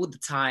hypocrite all the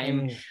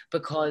time,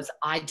 because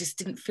I just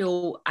didn't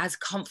feel as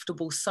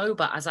comfortable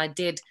sober as I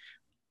did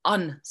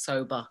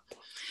unsober.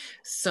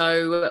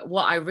 So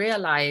what I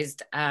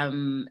realized,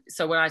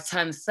 so when I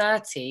turned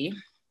 30,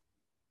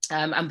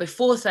 and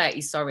before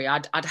 30, sorry,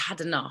 I'd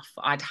had enough.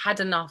 I'd had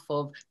enough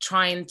of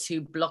trying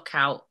to block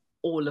out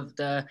all of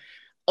the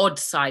odd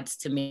sides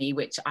to me,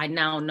 which I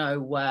now know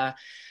were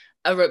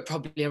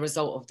probably a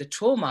result of the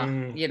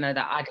trauma, you know,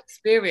 that I'd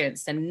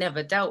experienced and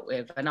never dealt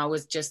with. And I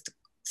was just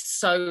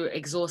so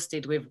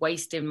exhausted with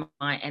wasting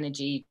my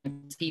energy,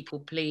 people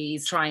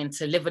please, trying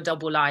to live a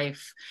double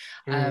life,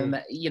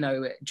 you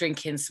know,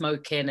 drinking,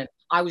 smoking. And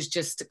I was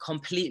just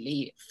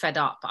completely fed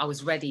up. I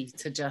was ready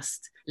to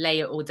just lay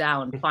it all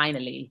down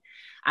finally.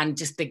 And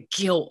just the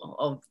guilt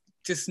of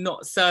just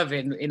not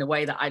serving in a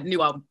way that I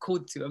knew I'm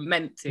called to and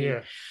meant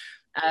to.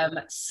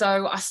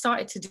 So I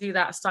started to do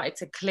that. I started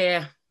to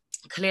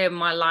clear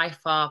my life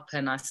up,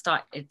 and I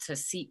started to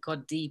seek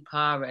God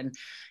deeper, and,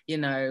 you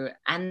know,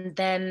 and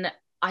then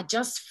I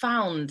just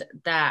found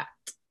that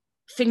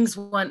things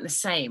weren't the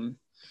same.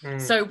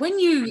 So when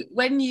you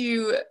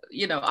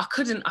know, I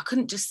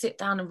couldn't just sit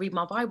down and read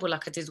my Bible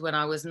like I did when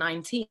I was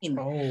 19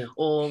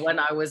 or when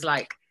I was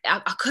like,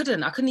 I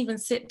couldn't even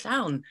sit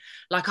down.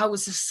 Like, I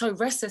was just so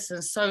restless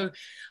and so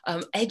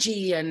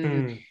edgy,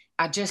 and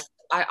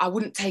I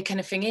wouldn't take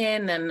anything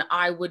in, and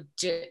I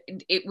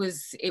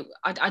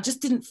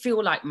just didn't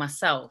feel like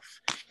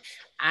myself.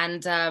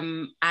 And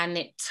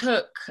it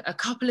took a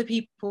couple of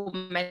people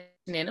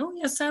mentioning, oh,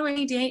 you're so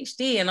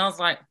ADHD. And I was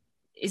like,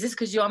 is this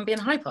because I'm being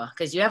hyper?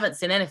 Because you haven't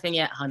seen anything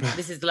yet, hun.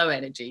 This is low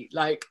energy.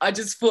 Like, I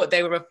just thought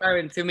they were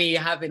referring to me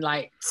having,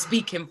 like,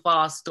 speaking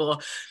fast or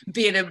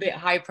being a bit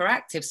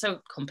hyperactive.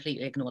 So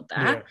completely ignored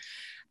that.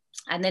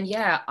 And then,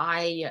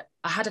 I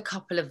had a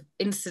couple of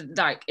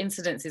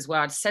incidences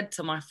where I'd said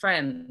to my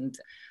friend,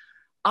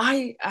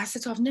 I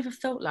said to her, I've never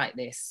felt like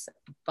this.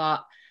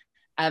 But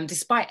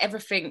despite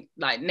everything,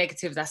 like,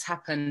 negative that's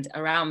happened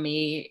around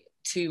me,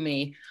 to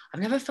me, I've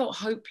never felt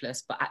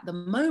hopeless. But at the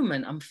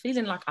moment, I'm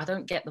feeling like I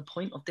don't get the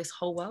point of this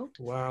whole world.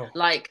 Wow.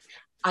 Like,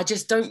 I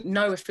just don't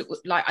know if it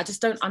was, like, I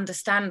just don't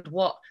understand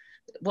what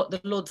the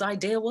Lord's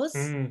idea was.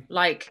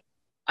 Like,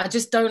 I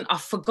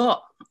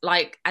forgot.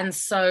 Like, and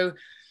so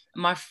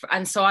I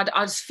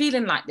was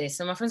feeling like this,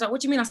 and my friend's like, what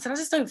do you mean? I said, I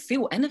just don't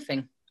feel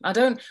anything.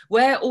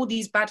 Where all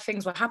these bad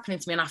things were happening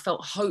to me, and I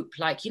felt hope,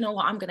 like, you know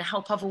what, I'm going to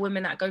help other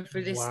women that go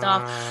through this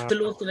stuff. The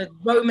Lord's going to,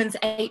 Romans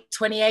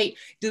 8:28,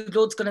 the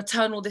Lord's going to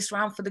turn all this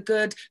around for the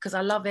good because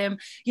I love him.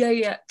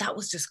 Yeah, that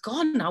was just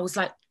gone. I was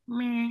like,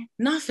 meh,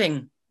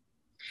 nothing.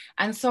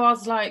 And so I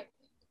was like,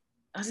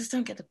 I just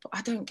don't get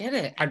I don't get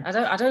it.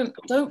 I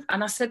don't.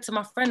 And I said to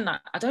my friend,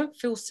 like, I don't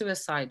feel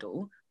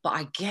suicidal, but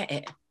I get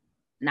it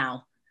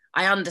now.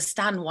 I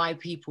understand why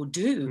people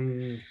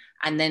do.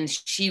 And then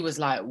she was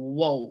like,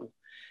 whoa,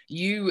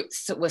 you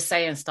were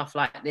saying stuff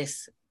like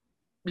this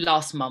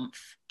last month,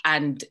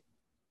 and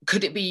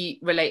could it be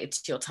related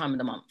to your time of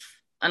the month?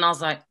 And I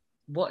was like,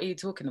 what are you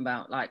talking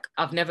about? Like,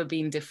 I've never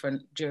been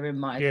different during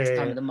my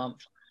time of the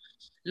month.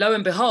 Lo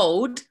and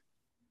behold,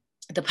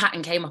 the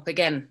pattern came up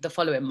again the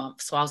following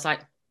month. So I was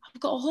like,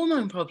 I've got a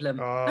hormone problem.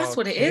 That's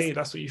what it is.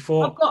 That's what you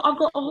thought. I've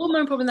got a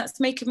hormone problem that's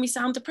making me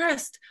sound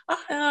depressed.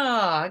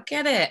 I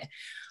get it.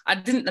 I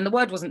didn't, and the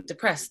word wasn't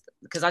depressed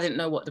because I didn't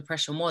know what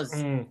depression was.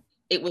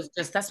 It was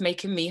just, that's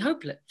making me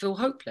feel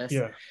hopeless.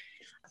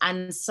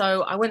 And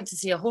so I went to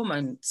see a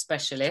hormone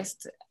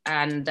specialist,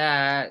 and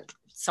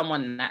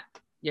someone that,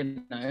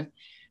 you know,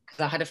 because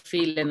I had a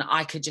feeling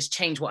I could just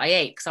change what I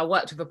ate. Because I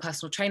worked with a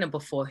personal trainer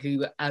before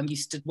who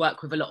used to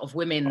work with a lot of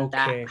women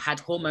that had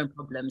hormone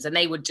problems, and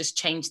they would just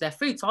change their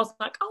food. So I was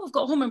like, oh, I've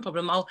got a hormone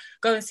problem. I'll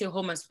go and see a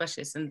hormone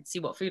specialist and see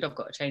what food I've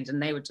got to change.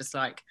 And they were just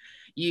like,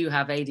 you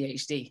have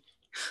ADHD.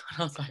 And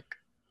I was like,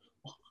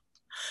 what?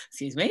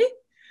 Excuse me?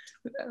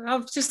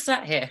 I've just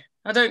sat here.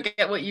 I don't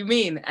get what you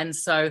mean. And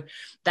so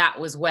that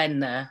was when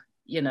the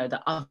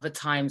other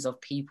times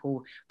of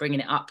people bringing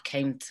it up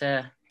came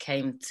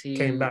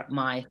back.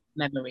 My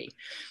memory.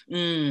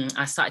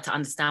 I started to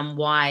understand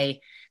why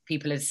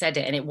people had said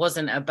it, and it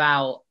wasn't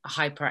about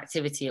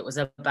hyperactivity. It was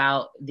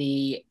about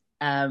the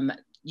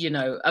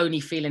only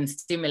feeling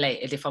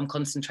stimulated if I'm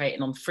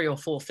concentrating on 3 or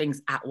 4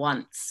 things at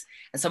once.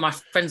 And so my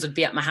friends would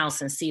be at my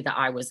house and see that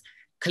I was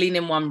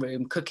cleaning one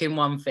room, cooking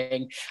one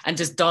thing, and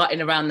just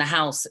darting around the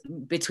house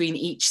between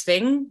each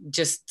thing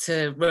just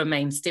to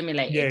remain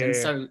stimulated.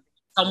 So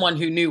someone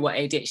who knew what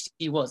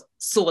ADHD was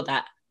saw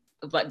that,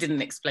 but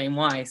didn't explain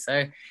why.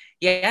 So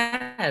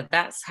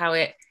that's how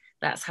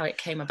it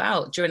came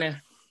about during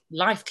a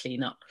life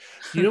cleanup.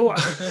 You know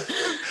what?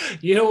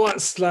 You know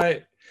what's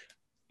like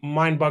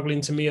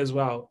mind-boggling to me as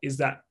well is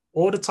that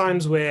all the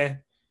times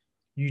where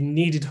you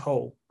needed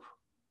hope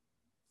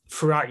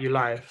throughout your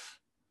life,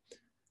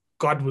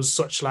 God was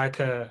such like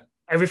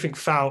everything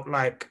felt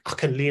like I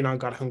can lean on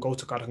God, I can go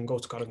to God, I can go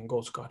to God, I can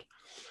go to God.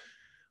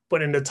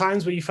 But in the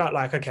times where you felt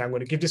like, okay, I'm going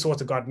to give this all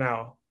to God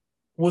now,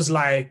 was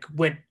like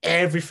when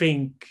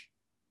everything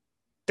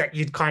that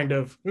you'd kind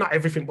of, not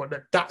everything, but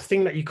that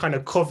thing that you kind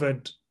of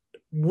covered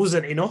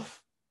wasn't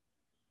enough?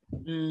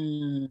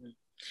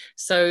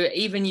 So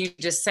even you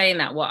just saying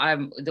that,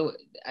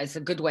 it's a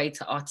good way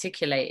to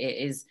articulate it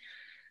is,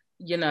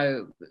 you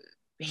know,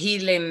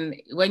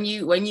 healing. When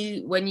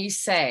you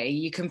say,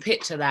 you can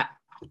picture that,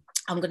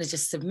 I'm going to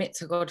just submit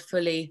to God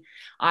fully.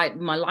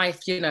 My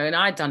life, you know, and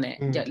I done it.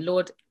 Yeah,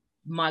 Lord,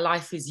 my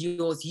life is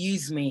yours.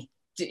 Use me.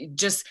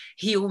 Just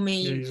heal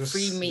me,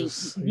 free me,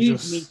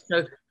 use me.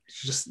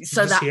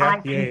 So that I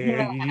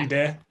can you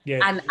there.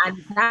 Yeah. And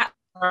that's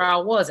where I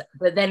was.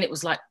 But then it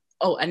was like,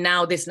 oh, and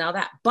now this, now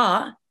that.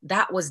 But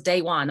that was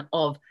day one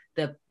of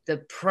the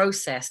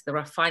process, the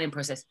refining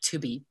process to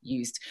be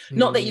used.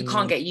 Not that you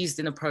can't get used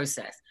in a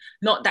process,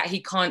 not that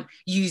he can't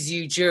use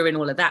you during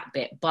all of that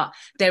bit, but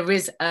there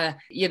is a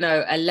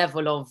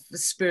level of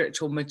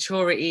spiritual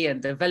maturity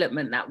and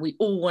development that we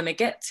all want to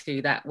get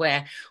to, that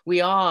where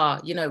we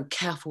are, you know,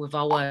 careful with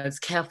our words,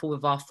 careful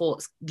with our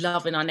thoughts,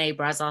 loving our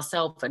neighbor as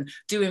ourselves, and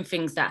doing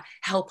things that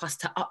help us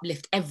to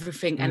uplift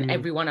everything and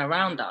everyone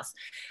around us.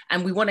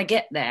 And we want to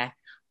get there.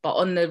 But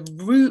on the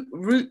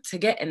route to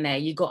getting there,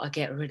 you got to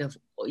get rid of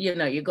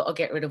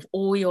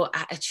all your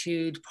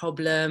attitude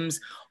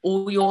problems,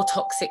 all your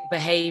toxic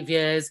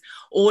behaviors,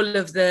 all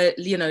of the,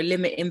 you know,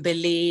 limiting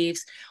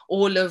beliefs,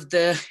 all of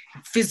the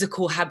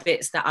physical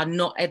habits that are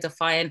not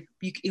edifying.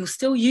 He'll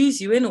still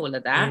use you in all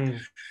of that.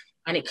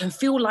 And it can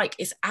feel like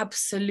it's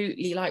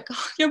absolutely like,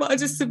 oh, yeah, but I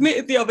just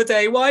submitted the other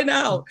day. Why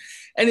now?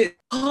 And it's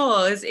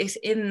because it's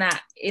in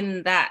that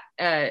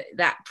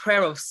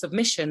prayer of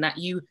submission that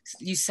you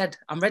said,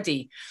 I'm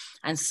ready.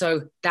 And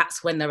so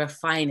that's when the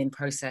refining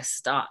process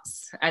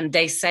starts. And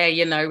they say,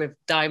 you know, with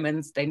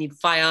diamonds, they need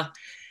fire.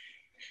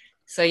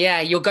 So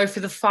yeah, you'll go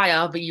through the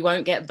fire, but you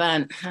won't get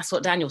burnt. That's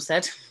what Daniel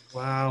said.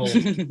 Wow.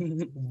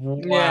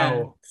 Wow.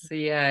 Yeah. So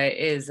yeah, it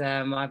is.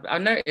 I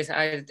noticed,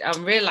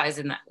 I'm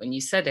realizing that when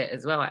you said it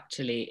as well,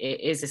 actually,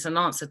 it's an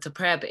answer to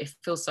prayer, but it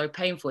feels so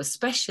painful,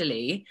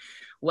 especially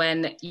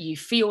when you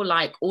feel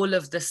like all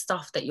of the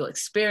stuff that you're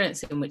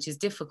experiencing, which is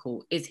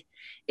difficult, is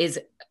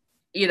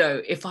you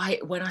know,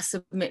 when I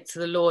submit to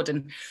the Lord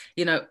and,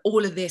 you know,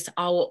 all of this,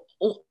 I'll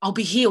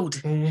be healed.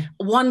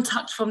 One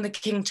touch from the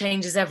King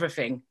changes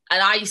everything.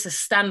 And I used to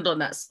stand on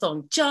that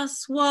song,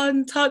 just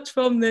one touch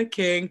from the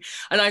King.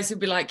 And I used to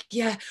be like,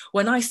 yeah,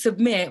 when I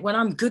submit, when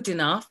I'm good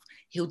enough,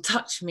 he'll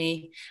touch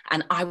me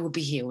and I will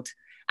be healed.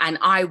 And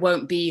I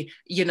won't be,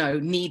 you know,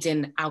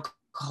 needing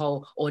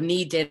alcohol or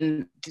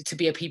needing to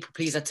be a people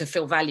pleaser to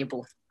feel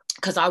valuable.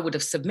 Because I would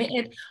have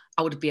submitted,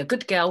 I would be a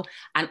good girl,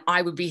 and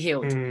I would be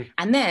healed.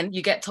 And then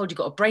you get told you've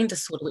got a brain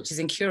disorder, which is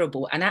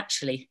incurable, and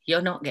actually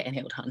you're not getting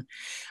healed, hun.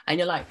 And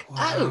you're like,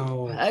 wow.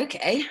 Oh,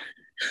 okay.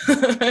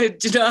 Do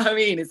you know what I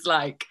mean? It's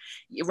like,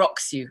 it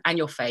rocks you and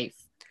your faith.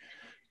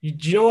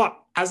 Do you know what?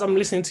 As I'm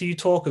listening to you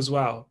talk as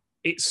well,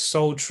 it's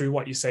so true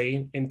what you're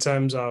saying in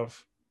terms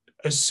of,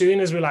 as soon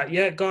as we're like,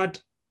 yeah, God,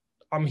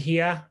 I'm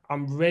here,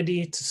 I'm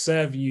ready to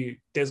serve you,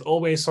 there's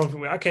always something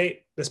where,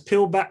 okay, let's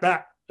peel back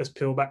that. Let's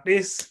peel back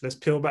this, let's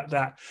peel back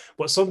that.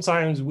 But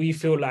sometimes we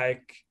feel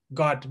like,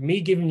 God,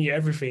 me giving you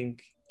everything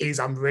is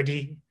I'm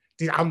ready.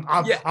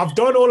 I've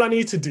done all I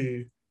need to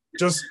do.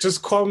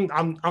 Just come,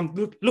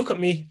 look at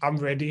me, I'm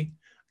ready.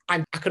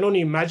 And I can only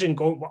imagine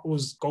what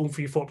was going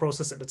through your thought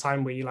process at the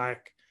time where you're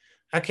like,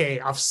 okay,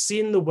 I've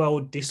seen the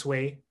world this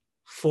way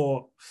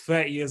for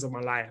 30 years of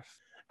my life.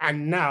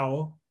 And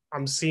now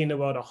I'm seeing the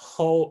world a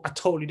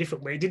totally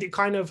different way. Did it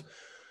kind of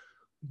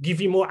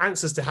give you more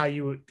answers to how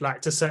you would like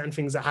to certain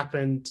things that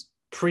happened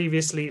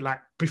previously,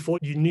 like before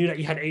you knew that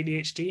you had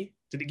ADHD?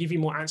 Did it give you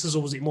more answers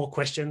or was it more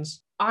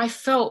questions? I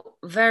felt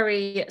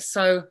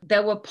so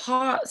there were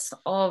parts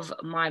of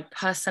my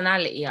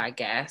personality, I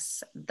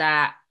guess,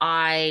 that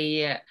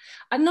I'm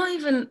not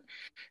even,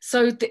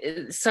 so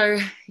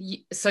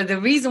the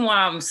reason why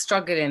I'm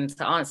struggling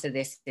to answer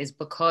this is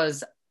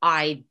because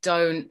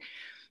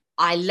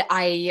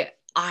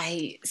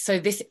so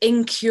this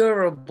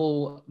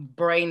incurable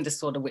brain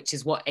disorder, which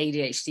is what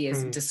ADHD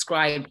is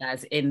described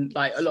as in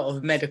like a lot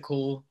of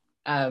medical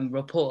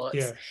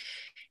reports,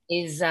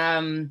 is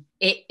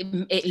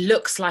it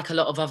looks like a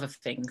lot of other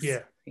things.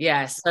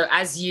 Yeah. So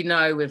as you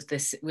know, with the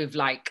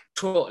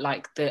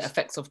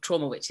effects of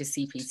trauma, which is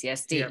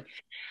CPTSD,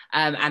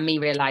 and me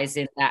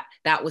realizing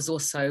that was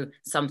also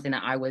something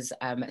that I was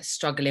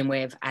struggling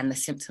with, and the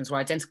symptoms were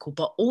identical,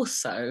 but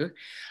also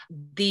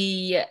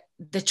the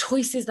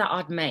choices that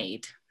I'd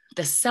made,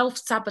 the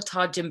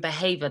self-sabotaging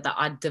behavior that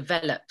I'd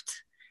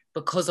developed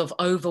because of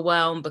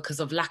overwhelm, because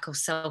of lack of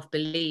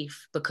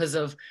self-belief, because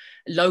of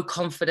low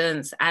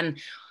confidence, and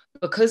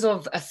because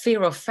of a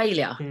fear of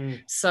failure.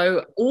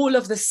 So all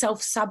of the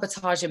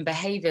self-sabotaging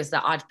behaviors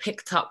that I'd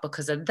picked up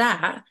because of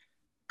that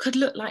could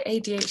look like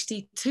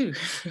ADHD too.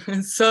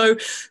 So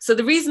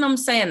the reason I'm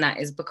saying that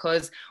is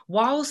because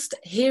whilst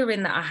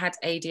hearing that I had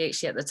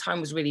ADHD at the time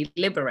was really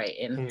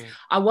liberating,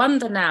 I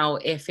wonder now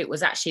if it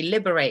was actually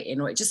liberating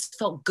or it just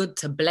felt good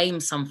to blame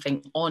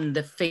something on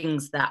the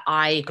things that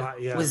I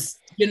was,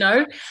 you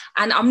know.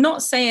 And I'm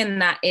not saying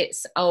that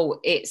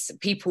it's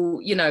people,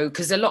 you know,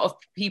 because a lot of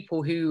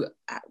people who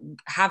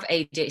have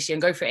ADHD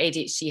and go through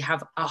ADHD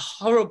have a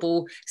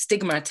horrible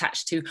stigma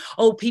attached to,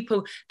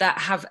 people that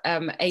have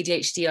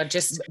ADHD are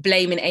just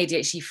blaming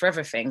ADHD for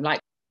everything. Like,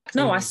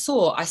 no, I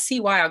see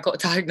why I got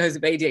diagnosed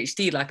with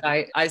ADHD. Like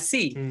I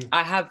see,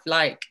 I have,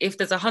 like, if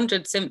there's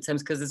 100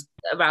 symptoms, because there's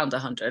around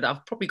 100,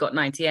 I've probably got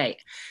 98.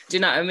 Do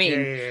you know what I mean?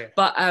 Yeah.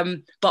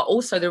 But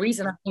also the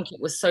reason I think it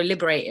was so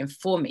liberating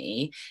for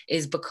me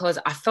is because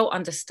I felt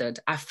understood.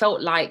 I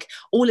felt like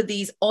all of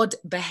these odd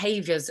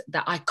behaviors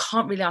that I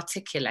can't really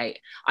articulate.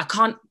 I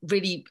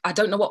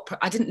don't know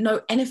I didn't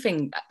know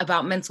anything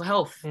about mental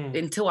health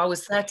until I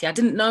was 30. I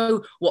didn't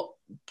know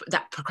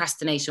that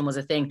procrastination was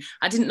a thing.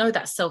 I didn't know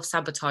that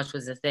self-sabotage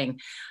was a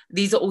thing.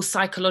 These are all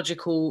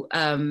psychological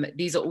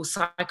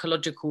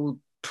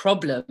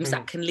problems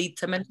that can lead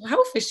to mental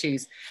health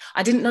issues.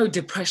 I didn't know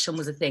depression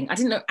was a thing. I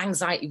didn't know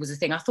anxiety was a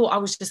thing. I thought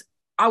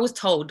I was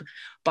told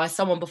by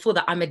someone before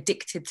that I'm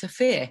addicted to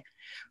fear.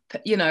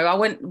 You know,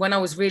 when I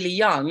was really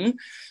young,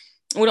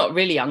 well, not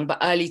really young, but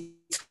early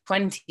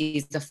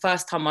 20s, the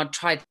first time I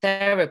tried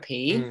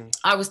therapy,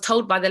 I was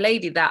told by the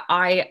lady that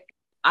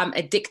I'm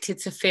addicted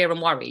to fear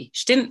and worry.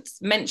 She didn't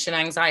mention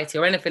anxiety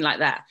or anything like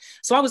that.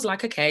 So I was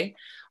like, okay,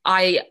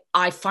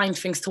 I find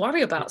things to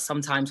worry about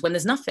sometimes when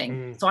there's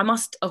nothing. So I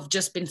must have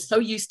just been so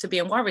used to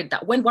being worried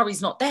that when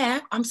worry's not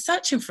there, I'm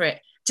searching for it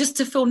just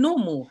to feel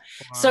normal.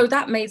 Wow. So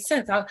that made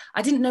sense.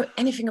 I didn't know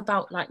anything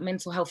about like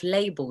mental health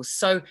labels.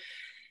 So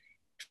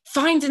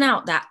finding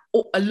out that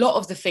a lot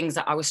of the things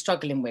that I was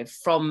struggling with,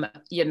 from,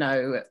 you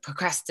know,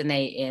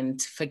 procrastinating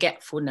to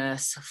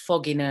forgetfulness,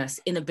 fogginess,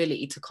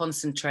 inability to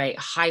concentrate,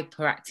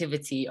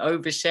 hyperactivity,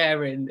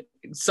 oversharing,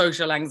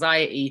 social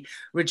anxiety,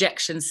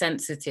 rejection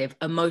sensitive,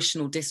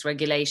 emotional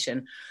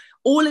dysregulation,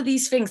 all of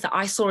these things that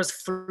I saw as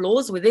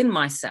flaws within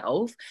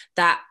myself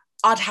that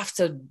I'd have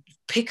to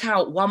pick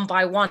out one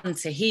by one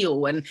to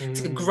heal and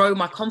to grow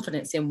my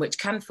confidence in, which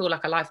can feel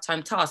like a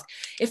lifetime task.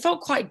 It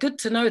felt quite good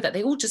to know that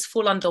they all just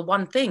fall under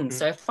one thing.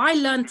 So if I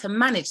learn to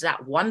manage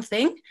that one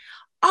thing,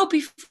 I'll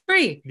be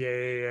free.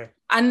 Yeah.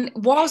 And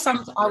whilst I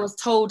was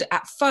told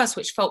at first,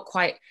 which felt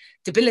quite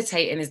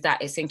debilitating, is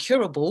that it's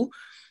incurable,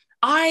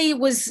 I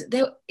was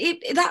there.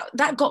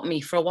 That got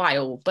me for a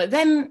while. But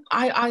then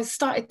I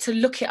started to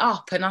look it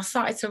up and I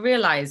started to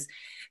realize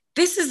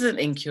this isn't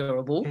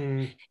incurable.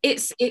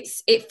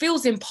 It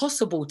feels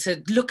impossible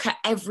to look at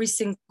every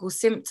single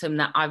symptom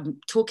that I'm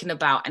talking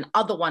about and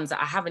other ones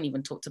that I haven't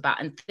even talked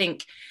about and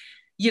think,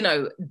 you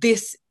know,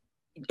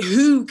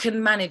 who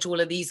can manage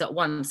all of these at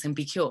once and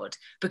be cured?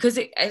 Because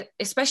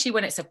especially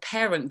when it's a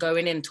parent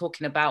going in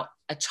talking about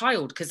a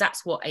child, because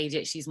that's what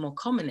ADHD is more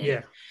common in.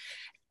 Yeah.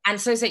 And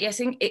so it's like,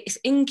 yes, it's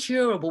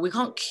incurable. We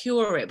can't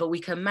cure it, but we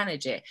can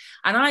manage it.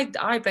 And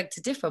I beg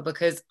to differ,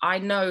 because I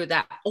know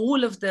that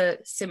all of the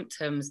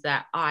symptoms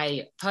that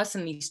I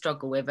personally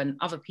struggle with and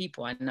other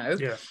people I know,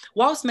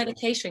 whilst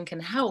medication can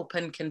help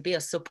and can be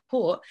a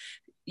support,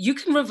 you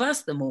can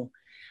reverse them all.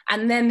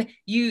 And then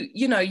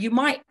you know, you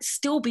might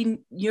still be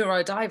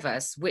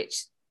neurodiverse,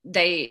 which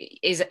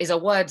is a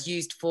word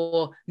used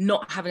for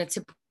not having a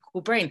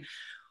typical brain.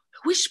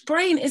 Which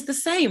brain is the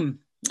same?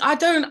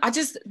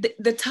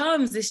 The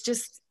terms is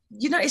just,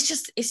 you know,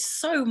 it's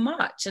so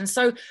much. And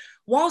so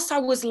whilst I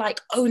was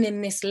like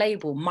owning this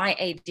label, my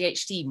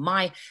ADHD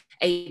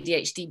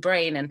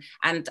brain,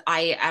 and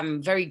I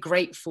am very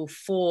grateful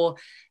for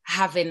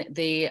having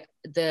the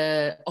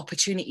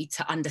opportunity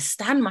to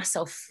understand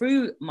myself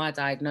through my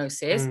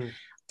diagnosis.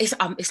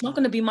 It's not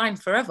going to be mine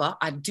forever.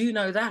 I do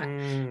know that.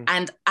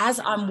 And as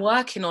I'm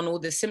working on all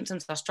the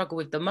symptoms I struggle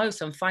with the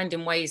most and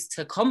finding ways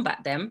to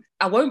combat them,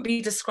 I won't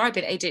be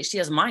describing ADHD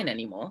as mine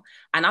anymore.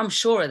 And I'm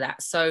sure of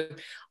that. So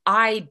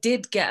I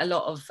did get a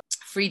lot of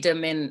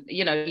freedom in,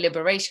 you know,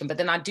 liberation. But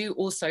then I do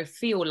also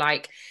feel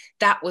like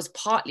that was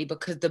partly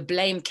because the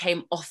blame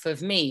came off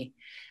of me.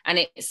 And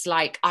it's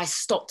like I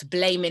stopped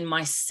blaming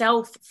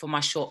myself for my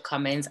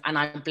shortcomings and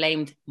I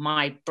blamed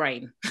my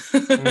brain,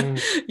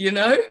 you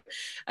know?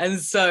 And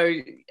so,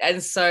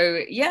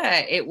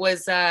 yeah, it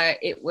was at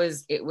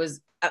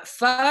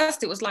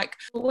first, it was like,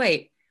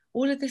 wait,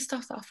 all of this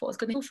stuff that I thought I was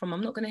going to heal from,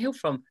 I'm not going to heal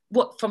from.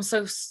 What from?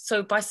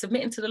 So by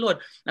submitting to the Lord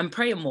and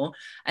praying more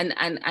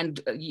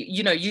and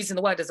you know, using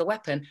the word as a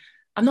weapon,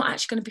 I'm not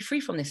actually going to be free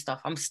from this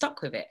stuff. I'm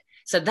stuck with it.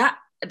 So that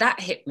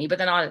hit me. But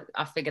then I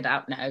figured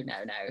out, no.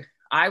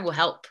 I will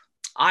help.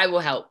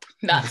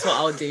 That's what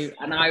I'll do.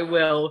 And I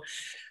will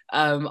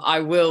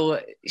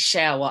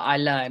share what I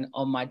learn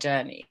on my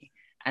journey.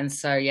 And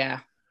so, yeah,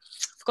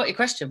 I forgot your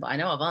question, but I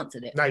know I've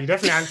answered it. No, you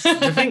definitely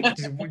answered. The thing,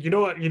 you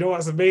know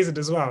what's amazing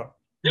as well?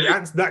 You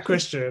answered that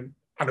question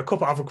and a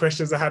couple other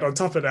questions I had on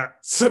top of that.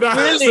 So now,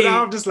 Really?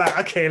 I'm just like,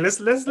 okay, let's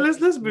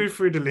move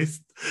through the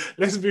list.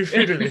 Let's move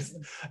through the list.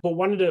 But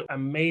one of the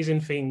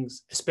amazing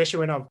things, especially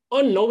when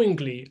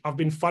I've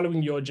been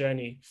following your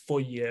journey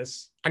for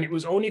years. And it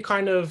was only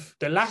kind of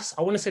the last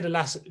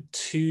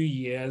 2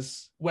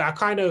 years where I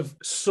kind of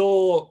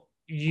saw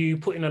you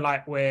put in a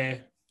light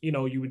where, you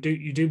know, you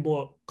do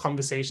more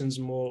conversations,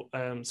 more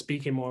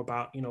speaking more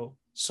about, you know,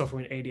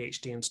 suffering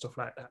ADHD and stuff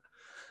like that.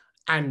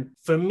 And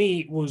for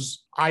me, it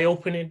was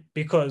eye-opening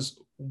because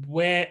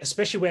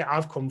especially where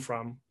I've come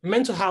from,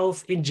 mental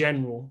health in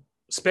general,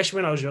 especially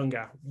when I was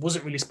younger,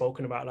 wasn't really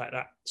spoken about like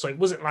that. So it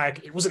wasn't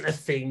a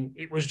thing.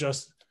 It was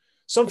just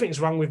something's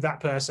wrong with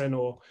that person,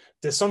 or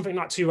there's something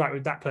not too right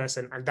with that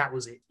person, and that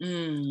was it.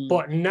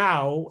 But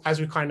now, as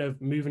we're kind of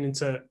moving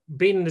into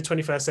being in the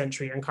 21st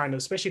century and kind of,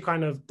 especially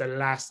kind of the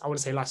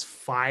last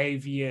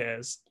 5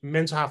 years,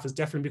 mental health has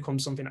definitely become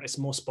something that is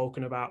more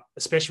spoken about,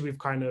 especially with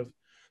kind of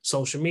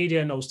social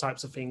media and those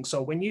types of things.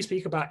 So when you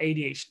speak about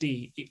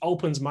ADHD, it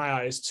opens my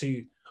eyes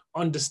to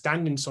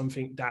understanding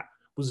something that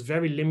was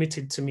very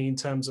limited to me in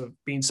terms of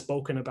being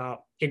spoken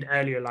about in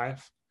earlier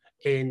life,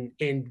 in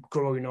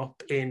growing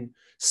up, in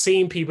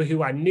seeing people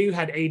who I knew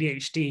had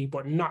ADHD,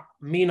 but not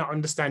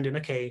understanding,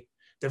 okay,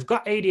 they've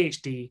got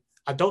ADHD.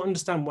 I don't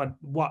understand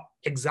what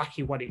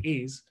exactly it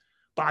is,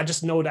 but I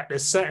just know that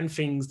there's certain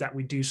things that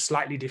we do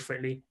slightly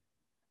differently.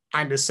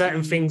 And there's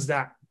certain things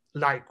that,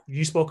 like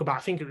you spoke about,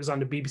 I think it was on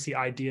the BBC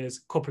Ideas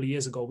a couple of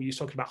years ago, where you were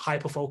talking about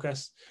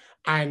hyperfocus,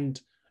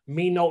 and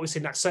me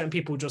noticing that certain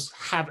people just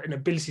have an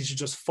ability to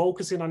just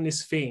focus in on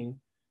this thing.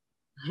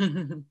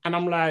 And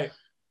I'm like,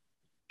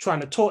 trying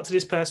to talk to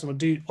this person or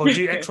do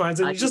X, Y, and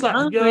Z. You're just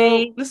like,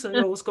 yo, listen,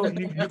 yo, what's going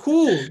on? You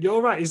cool. You're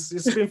all right.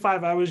 It's been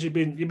 5 hours. You've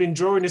been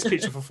drawing this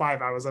picture for 5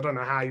 hours. I don't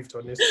know how you've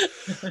done this.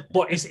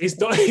 But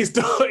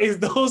it's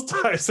those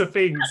types of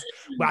things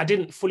where I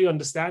didn't fully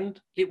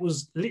understand. It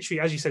was literally,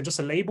 as you said, just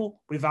a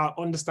label without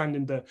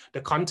understanding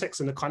the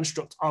context and the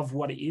construct of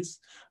what it is.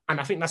 And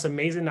I think that's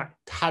amazing that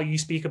how you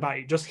speak about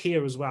it just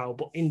here as well,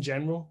 but in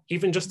general,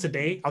 even just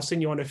today, I've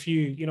seen you on a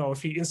few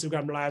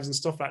Instagram lives and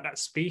stuff like that,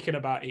 speaking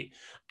about it.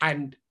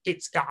 And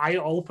it's an eye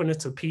opener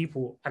to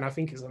people. And I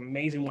think it's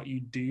amazing what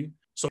you do.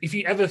 So if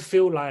you ever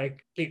feel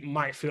like it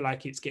might feel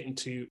like it's getting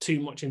too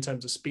much in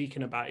terms of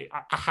speaking about it,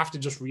 I have to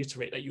just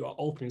reiterate that you are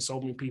opening so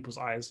many people's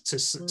eyes to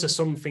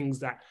some things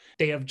that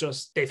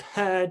they've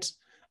heard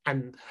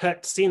and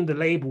seen the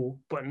label,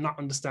 but not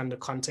understand the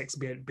context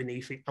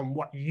beneath it. And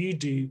what you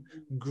do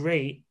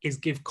great is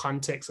give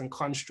context and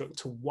construct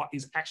to what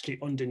is actually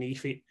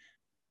underneath it.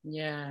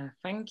 Yeah,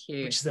 thank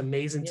you. Which is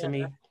amazing to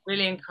me.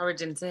 Really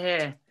encouraging to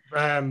hear.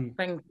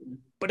 Thank you.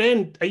 But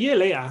then a year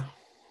later,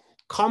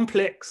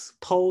 complex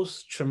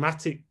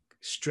post-traumatic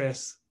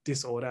stress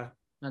disorder.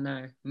 I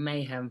know,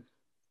 mayhem,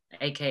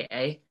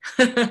 AKA.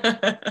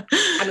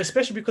 And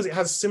especially because it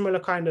has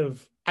similar kind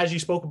of, as you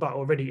spoke about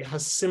already, it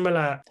has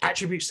similar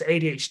attributes to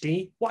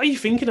ADHD. What are you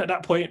thinking at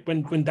that point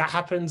when that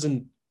happens?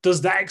 And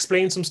does that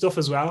explain some stuff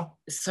as well?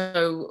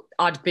 So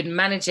I'd been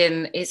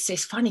managing, it's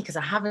funny because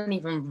I haven't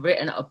even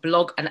written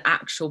an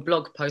actual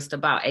blog post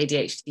about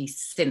ADHD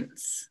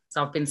since.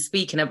 So I've been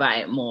speaking about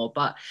it more,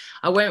 but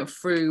I went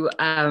through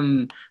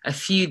a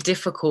few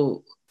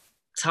difficult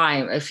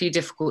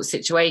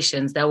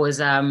situations. There was,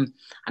 and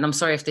I'm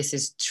sorry if this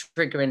is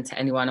triggering to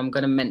anyone, I'm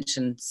going to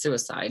mention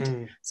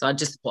suicide. So I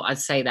just thought I'd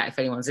say that if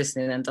anyone's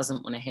listening and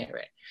doesn't want to hear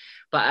it.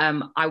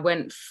 But I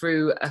went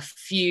through a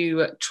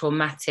few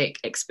traumatic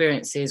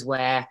experiences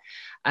where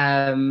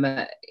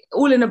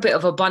all in a bit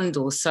of a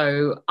bundle.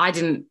 So I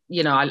didn't,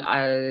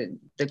 the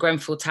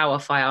Grenfell Tower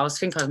fire, I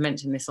think I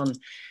mentioned this on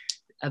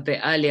a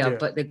bit earlier,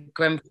 but the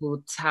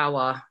Grenfell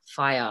Tower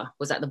fire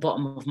was at the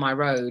bottom of my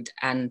road,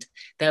 and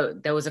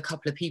there was a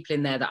couple of people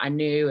in there that I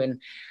knew,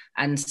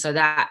 and so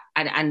that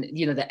and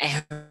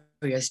the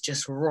area's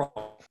just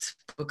rocked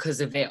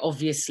because of it.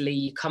 Obviously,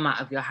 you come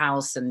out of your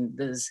house and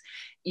there's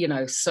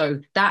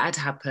so that had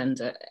happened,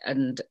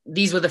 and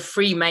these were the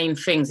three main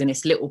things in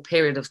this little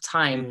period of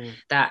time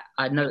that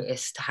I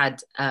noticed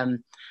had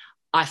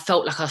I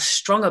felt like I was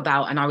strong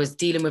about, and I was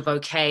dealing with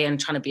okay and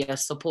trying to be a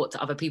support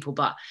to other people,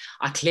 but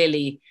I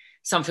clearly,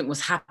 something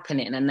was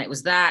happening. And it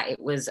was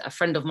a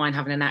friend of mine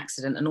having an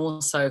accident, and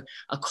also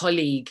a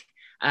colleague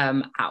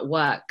at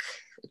work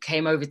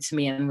came over to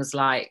me and was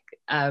like,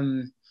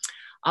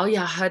 oh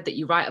yeah, I heard that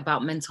you write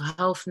about mental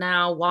health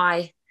now.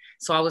 Why?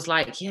 So I was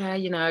like, yeah,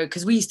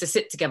 because we used to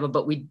sit together,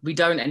 but we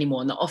don't anymore.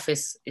 And the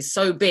office is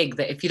so big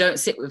that if you don't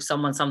sit with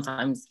someone,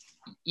 sometimes,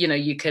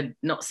 you could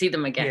not see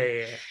them again.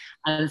 Yeah.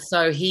 And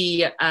so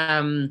he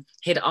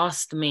had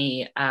asked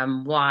me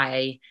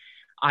why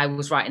I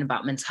was writing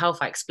about mental health.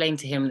 I explained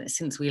to him that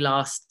since we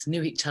last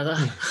knew each other,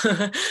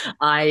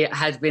 I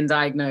had been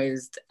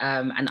diagnosed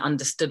and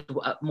understood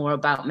more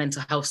about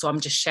mental health. So I'm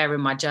just sharing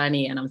my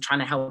journey, and I'm trying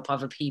to help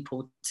other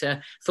people to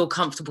feel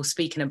comfortable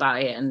speaking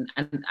about it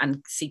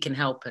and seeking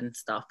help and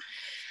stuff.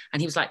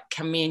 And he was like,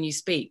 can me and you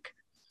speak?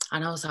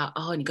 And I was like,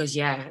 oh, and he goes,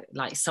 yeah,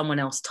 like someone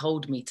else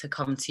told me to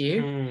come to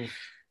you.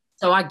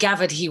 So I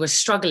gathered he was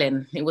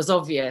struggling. It was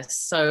obvious.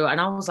 So, and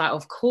I was like,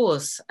 of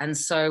course. And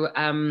so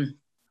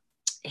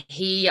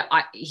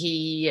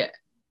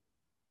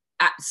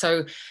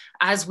so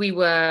as we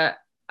were,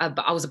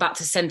 I was about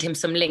to send him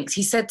some links.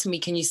 He said to me,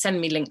 can you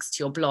send me links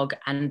to your blog?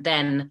 And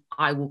then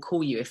I will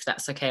call you if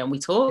that's okay. And we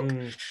talk.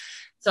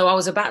 So I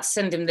was about to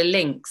send him the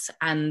links,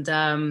 and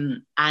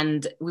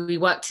we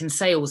worked in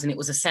sales, and it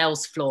was a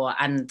sales floor,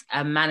 and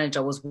a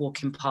manager was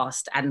walking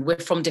past, and we're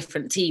from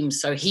different teams.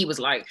 So he was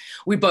like,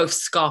 we both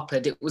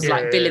scarpered. It was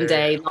like billing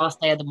day,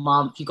 last day of the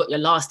month. You got your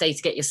last day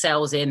to get your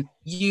sales in.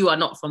 You are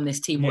not from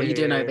this team. What are you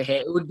doing over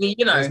here? It would be,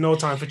 There's no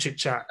time for chit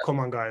chat. Come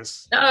on,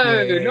 guys.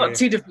 No, not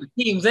two different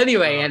teams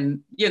anyway.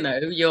 And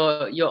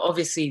you're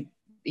obviously,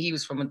 he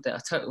was from a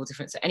total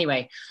different. So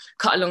anyway,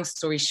 cut a long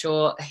story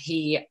short,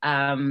 he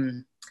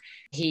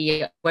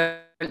went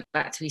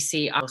back to his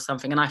seat or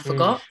something, and I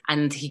forgot,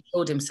 and he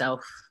killed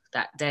himself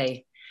that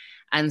day.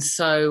 And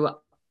so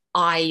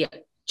I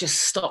just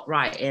stopped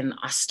writing.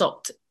 I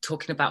stopped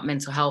talking about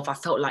mental health. I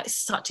felt like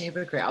such a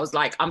hypocrite. I was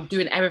like, I'm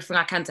doing everything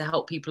I can to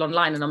help people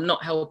online, and I'm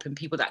not helping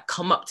people that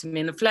come up to me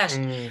in the flesh.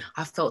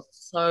 I felt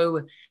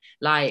so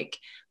like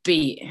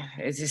beat.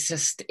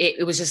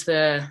 It was just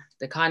the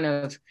kind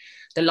of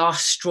the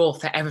last straw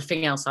for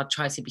everything else I'd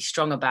tried to be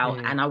strong about.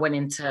 And I went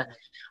into,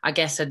 I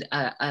guess,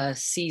 a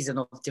season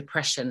of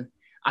depression.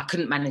 I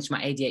couldn't manage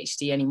my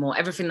ADHD anymore.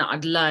 Everything that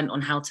I'd learned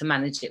on how to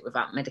manage it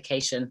without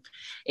medication,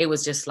 it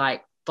was just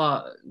like,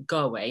 but go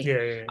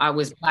away. I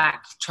was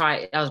back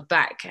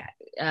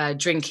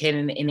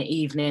drinking in the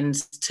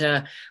evenings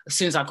to, as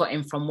soon as I got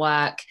in from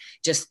work,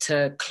 just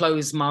to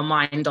close my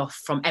mind off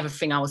from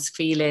everything I was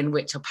feeling,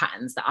 which are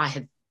patterns that I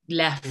had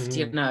left,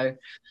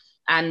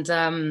 And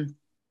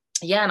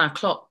and I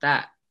clocked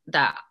that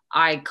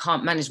I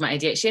can't manage my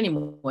ADHD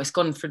anymore. It's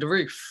gone through the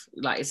roof.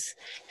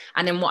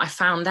 And then what I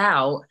found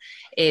out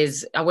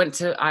is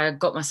I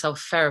got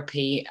myself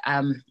therapy,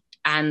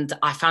 and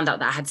I found out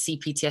that I had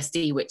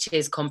CPTSD, which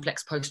is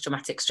complex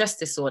post-traumatic stress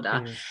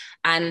disorder.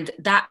 And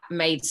that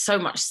made so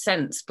much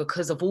sense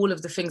because of all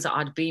of the things that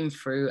I'd been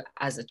through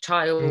as a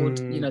child,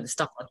 the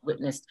stuff I'd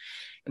witnessed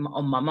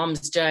on my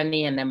mum's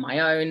journey and then my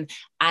own.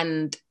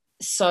 And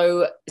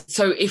so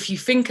if you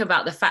think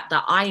about the fact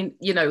that I,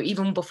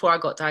 even before I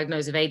got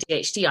diagnosed with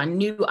ADHD, I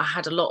knew I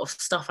had a lot of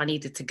stuff I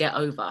needed to get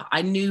over.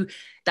 I knew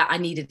that I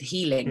needed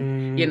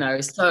healing,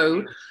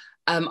 So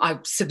I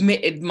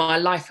submitted my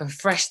life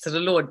afresh to the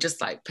Lord, just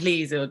like,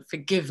 please, Lord,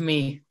 forgive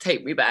me,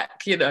 take me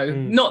back,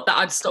 Not that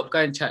I'd stopped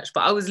going to church,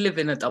 but I was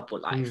living a double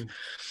life.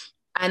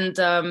 And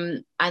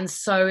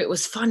so it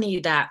was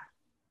funny that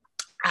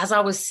as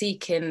I was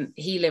seeking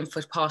healing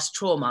for past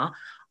trauma,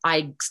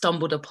 I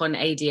stumbled upon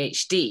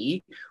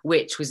ADHD,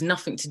 which was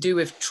nothing to do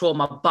with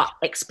trauma, but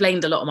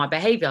explained a lot of my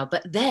behavior.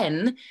 But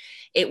then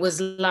it was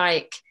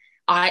like,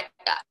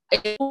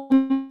 it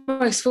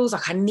almost feels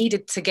like I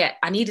needed to get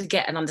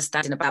an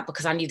understanding about,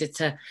 because I needed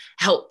to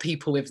help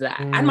people with that,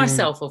 and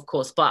myself, of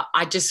course. But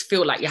I just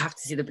feel like you have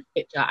to see the big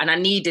picture, and I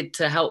needed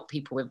to help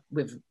people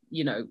with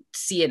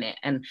seeing it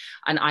and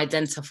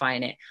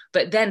identifying it.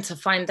 But then to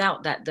find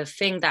out that the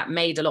thing that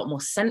made a lot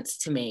more sense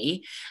to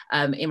me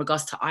in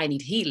regards to I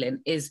need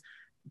healing is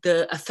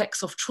the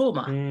effects of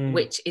trauma,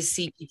 which is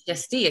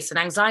CPTSD. It's an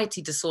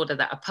anxiety disorder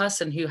that a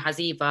person who has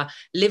either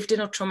lived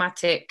in a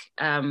traumatic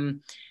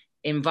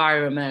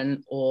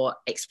environment or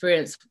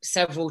experienced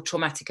several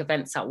traumatic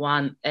events at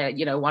one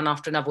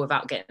after another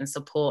without getting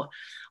support,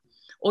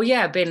 or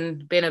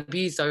been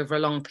abused over a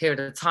long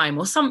period of time,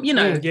 or some, you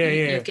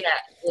get.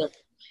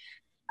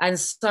 And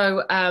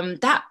so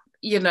that,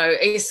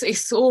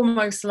 it's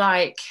almost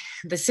like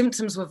the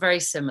symptoms were very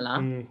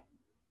similar,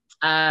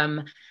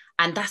 and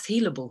that's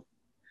healable.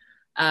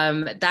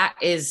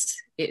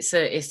 It's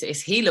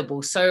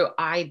healable. So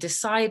I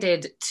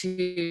decided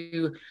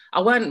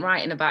I weren't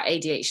writing about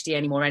ADHD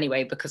anymore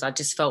anyway, because I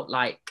just felt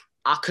like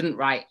I couldn't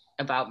write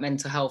about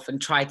mental health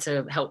and try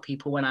to help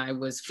people when I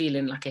was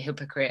feeling like a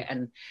hypocrite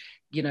and,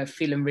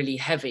 feeling really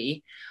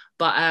heavy.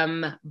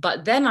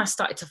 But then I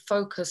started to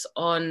focus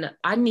on,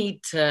 I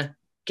need to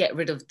get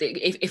rid of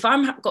if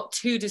I've got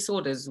two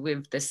disorders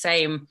with the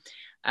same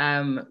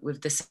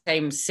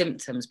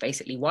symptoms,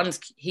 basically one's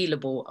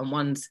healable and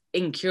one's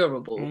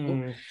incurable,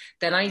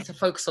 then I need to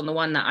focus on the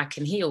one that I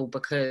can heal,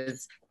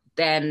 because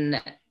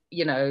then,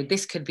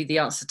 this could be the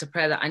answer to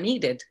prayer that I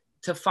needed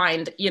to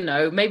find,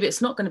 maybe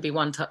it's not going to be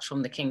one touch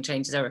from the King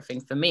changes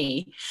everything for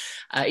me,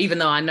 even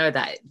though I know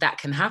that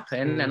can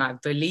happen, and I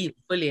believe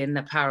fully in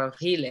the power of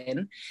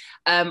healing.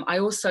 I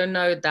also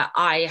know that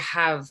I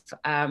have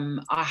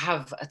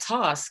a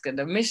task and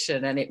a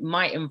mission, and it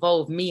might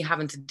involve me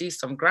having to do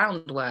some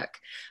groundwork.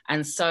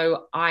 And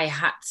so I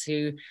had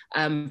to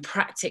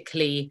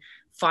practically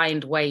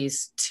find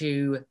ways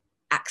to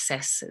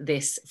access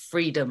this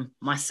freedom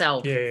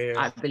myself,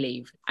 I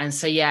believe. And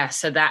so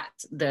so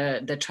that's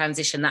the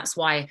transition. That's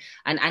why,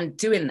 and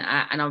doing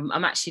that, and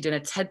I'm actually doing a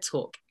TED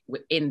talk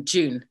in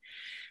June,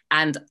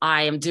 and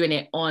I am doing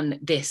it on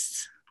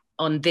this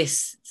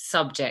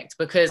subject,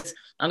 because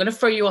I'm going to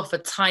throw you off a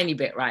tiny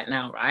bit right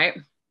now, right?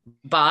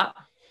 But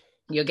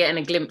you're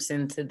getting a glimpse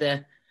into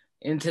the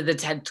into the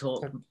TED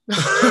Talk.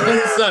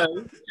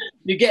 So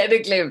you're getting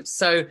a glimpse.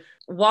 So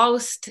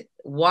whilst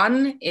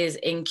one is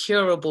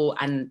incurable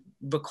and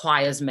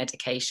requires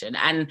medication,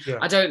 and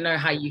I don't know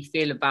how you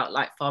feel about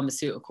like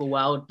pharmaceutical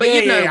world, but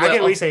you know, I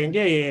get what you're saying.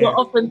 We're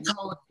often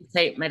told to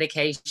take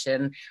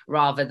medication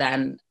rather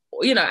than,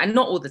 you know, and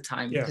not all the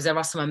time, because there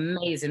are some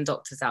amazing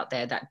doctors out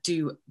there that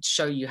do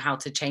show you how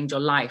to change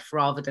your life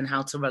rather than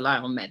how to rely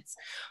on meds.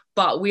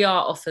 But we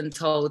are often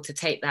told to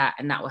take that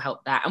and that will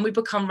help that. And we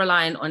become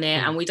reliant on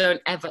it and we don't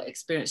ever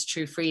experience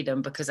true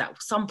freedom, because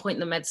at some point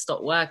the meds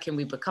stop working,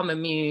 we become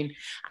immune.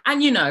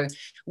 And, you know,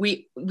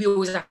 we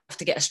always have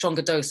to get a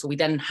stronger dose, or we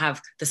then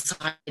have the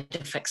side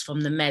effects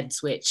from the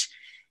meds, which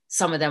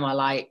some of them are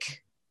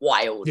like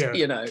wild.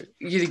 You know,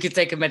 you could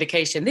take a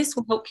medication. This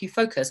will help you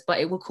focus,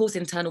 but it will cause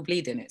internal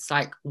bleeding. It's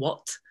like,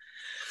 what?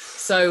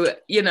 So,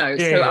 you know,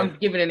 I'm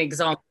giving an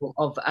example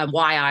of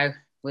why I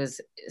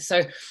was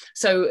so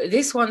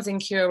this one's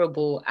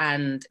incurable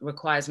and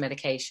requires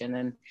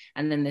medication,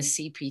 and then there's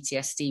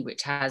CPTSD,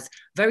 which has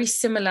very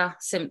similar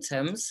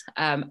symptoms,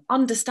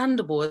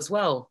 understandable as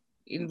well,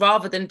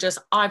 rather than just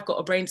I've got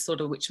a brain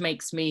disorder which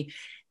makes me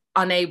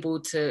unable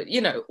to,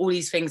 you know, all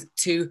these things,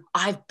 to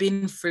I've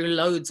been through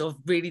loads of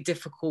really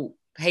difficult,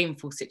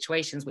 painful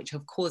situations which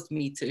have caused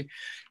me to,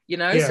 you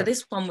know, so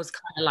this one was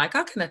kind of like,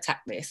 I can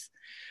attack this.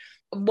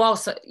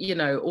 Whilst, you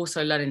know,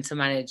 also learning to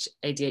manage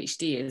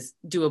ADHD is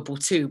doable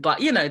too.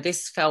 But, you know,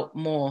 this felt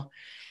more.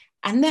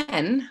 And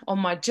then on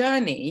my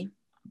journey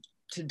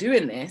to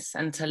doing this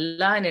and to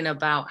learning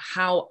about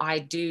how I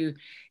do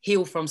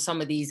heal from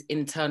some of these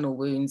internal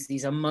wounds,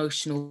 these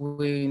emotional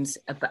wounds,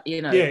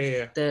 you know,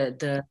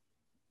 the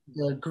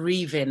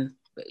grieving,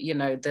 you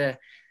know, the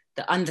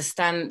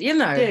understand, you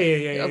know,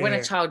 when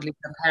a child leaves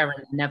a parent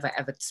and never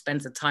ever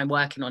spends the time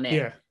working on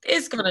it,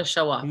 it's gonna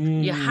show up.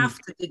 You have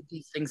to dig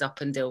these things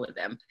up and deal with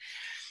them.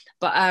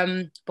 But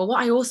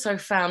what I also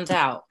found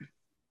out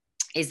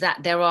is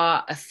that there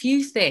are a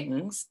few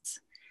things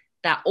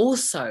that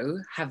also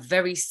have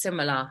very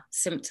similar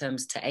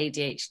symptoms to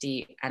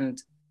ADHD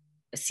and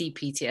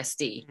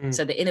CPTSD.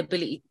 So the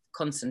inability to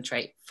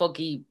concentrate,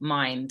 foggy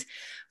mind,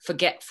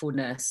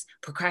 forgetfulness,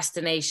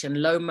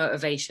 procrastination, low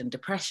motivation,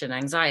 depression,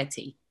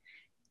 anxiety.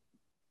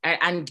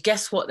 And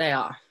guess what they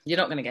are? You're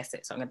not going to guess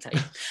it, so I'm going to tell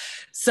you.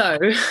 So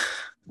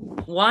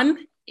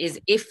one is,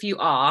 if you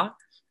are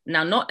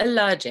now not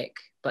allergic,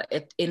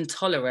 but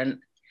intolerant,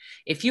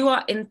 if you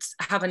are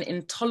have an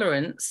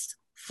intolerance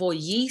for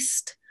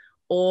yeast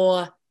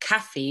or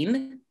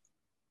caffeine,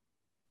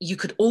 you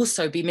could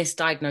also be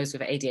misdiagnosed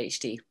with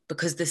ADHD,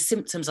 because the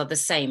symptoms are the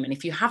same. And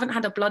if you haven't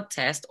had a blood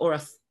test or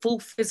a full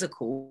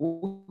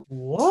physical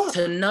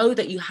to know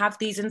that you have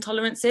these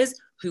intolerances,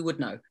 who would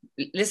know?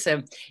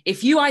 Listen,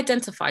 if you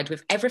identified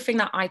with everything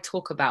that I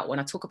talk about when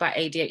I talk about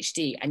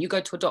ADHD, and you go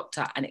to a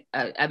doctor and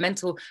a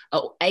mental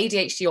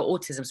ADHD or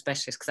autism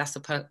specialist, because that's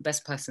the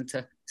best person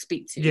to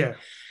speak to,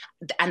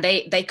 and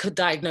they could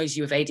diagnose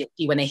you with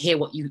ADHD when they hear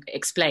what you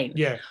explain.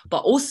 But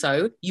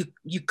also you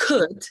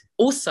could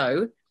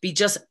also be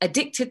just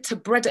addicted to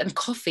bread and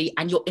coffee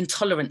and you're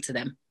intolerant to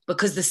them,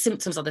 because the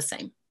symptoms are the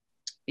same.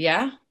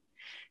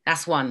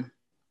 That's one.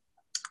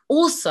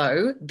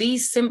 Also,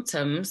 these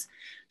symptoms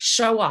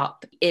show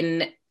up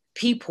in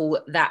people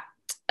that,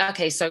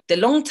 so the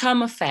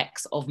long-term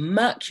effects of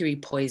mercury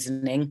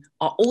poisoning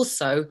are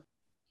also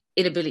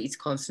inability to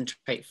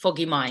concentrate,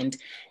 foggy mind,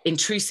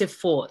 intrusive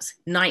thoughts,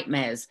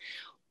 nightmares.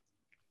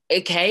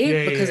 And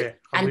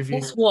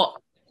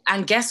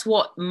guess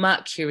what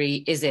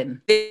mercury is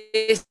in?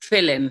 This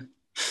filling.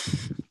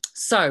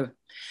 So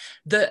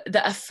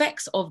the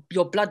effects of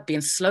your blood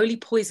being slowly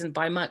poisoned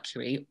by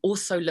mercury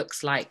also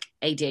looks like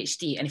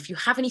ADHD. And if you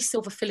have any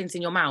silver fillings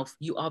in your mouth,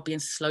 you are being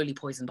slowly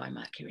poisoned by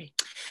mercury.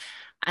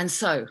 And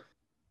so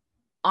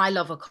I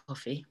love a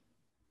coffee.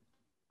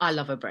 I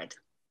love a bread.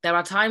 There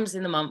are times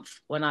in the month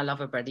when I love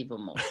a bread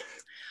even more.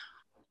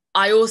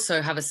 I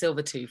also have a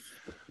silver tooth,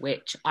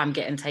 which I'm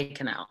getting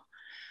taken out.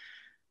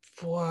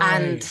 Why?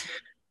 And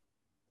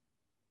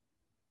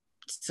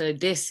so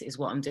this is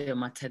what I'm doing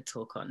my TED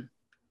Talk on.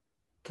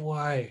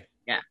 Why?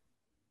 Yeah.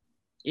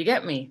 You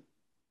get me?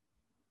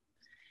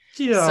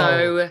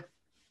 Yeah.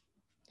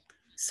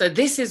 So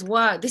this is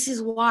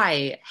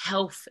why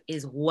health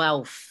is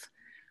wealth.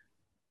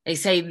 They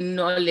say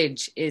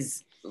knowledge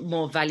is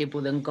more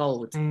valuable than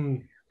gold.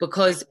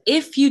 Because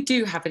if you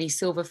do have any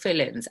silver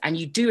fillings and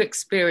you do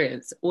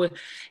experience, or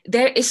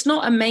it's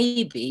not a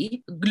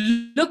maybe,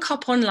 look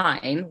up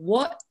online,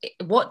 what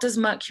does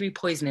mercury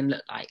poisoning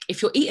look like?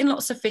 If you're eating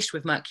lots of fish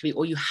with mercury,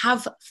 or you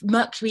have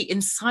mercury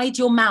inside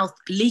your mouth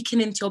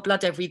leaking into your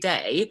blood every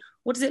day,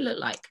 what does it look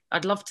like?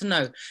 I'd love to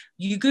know.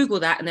 You Google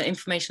that and the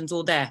information's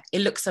all there.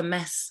 It looks a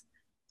mess,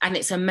 and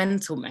it's a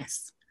mental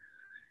mess.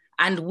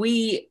 And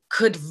we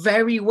could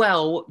very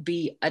well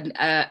be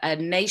a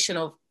nation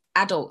of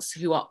adults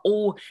who are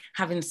all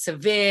having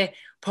severe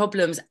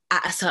problems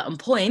at a certain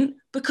point,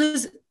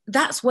 because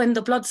that's when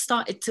the blood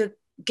started to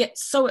get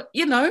so,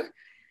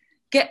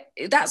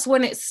 that's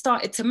when it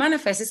started to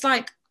manifest. It's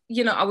like,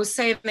 you know, I was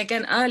saying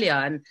again earlier,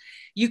 and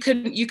you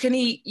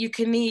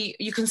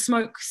can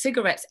smoke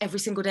cigarettes every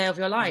single day of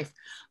your life,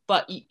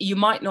 but you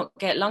might not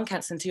get lung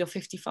cancer until you're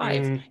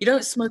 55. You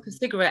don't smoke a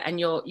cigarette and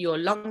your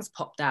lungs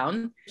pop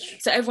down.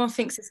 So everyone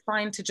thinks it's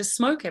fine to just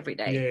smoke every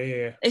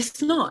day. Yeah.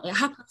 It's not. It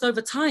happens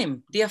over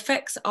time. The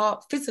effects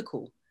are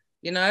physical,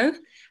 you know?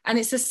 And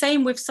it's the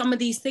same with some of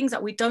these things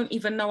that we don't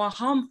even know are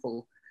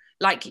harmful.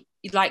 Like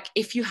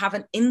if you have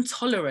an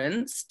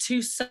intolerance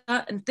to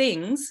certain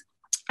things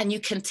and you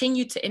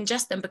continue to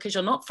ingest them because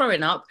you're not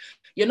throwing up,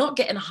 you're not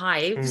getting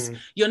hives,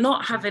 you're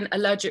not having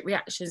allergic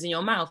reactions in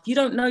your mouth, you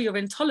don't know you're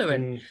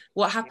intolerant.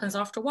 What happens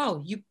after a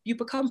while? You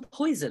become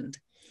poisoned.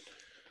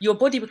 Your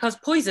body becomes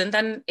poisoned,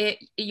 and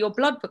your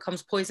blood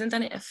becomes poisoned,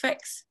 and it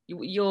affects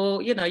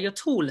your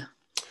tool.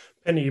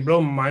 Penny, you blow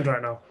my mind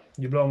right now.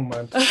 You blow my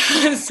mind.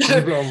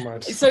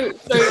 So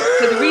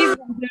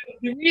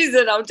the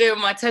reason I'm doing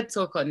my TED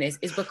Talk on this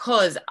is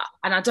because,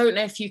 and I don't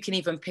know if you can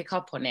even pick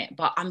up on it,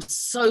 but I'm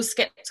so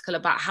skeptical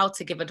about how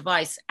to give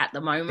advice at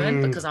the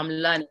moment because I'm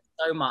learning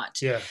so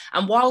much. Yeah.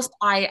 And whilst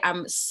I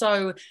am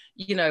so,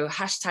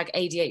 hashtag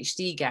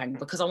ADHD gang,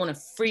 because I want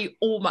to free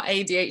all my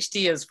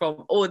ADHDers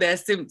from all their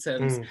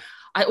symptoms,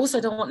 I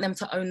also don't want them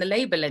to own the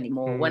label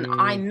anymore when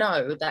I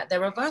know that they're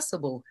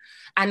reversible.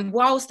 And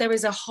whilst there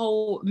is a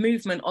whole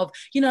movement of,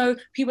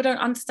 people don't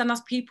understand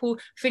us, people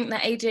think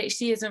that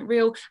ADHD isn't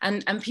real,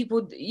 and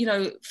people,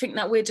 think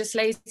that we're just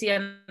lazy,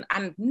 and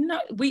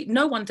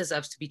no one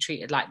deserves to be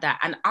treated like that.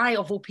 And I,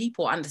 of all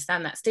people,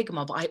 understand that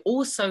stigma, but I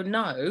also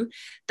know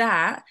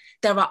that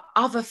there are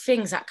other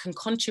things that can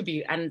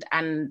contribute and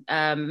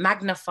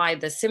magnify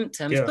the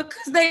symptoms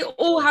because they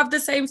all have the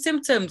same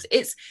symptoms.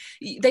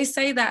 They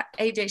say that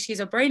ADHD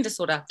is a brain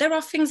disorder. There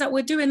are things that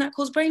we're doing that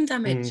cause brain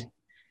damage,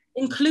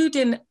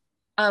 including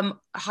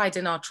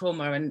hiding our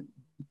trauma and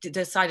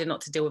deciding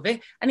not to deal with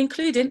it, and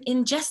including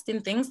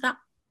ingesting things that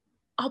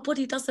our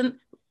body doesn't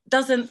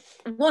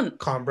want.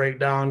 Can't break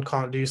down,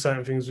 can't do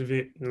certain things with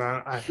it.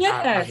 I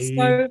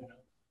so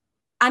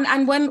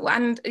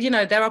and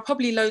there are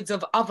probably loads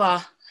of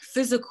other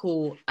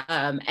physical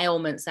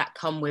ailments that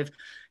come with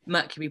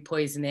mercury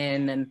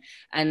poisoning,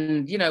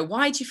 and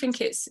why do you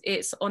think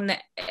it's on the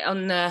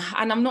and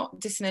I'm not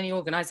dissing any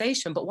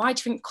organization, but why do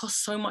you think it costs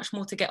so much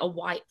more to get a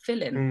white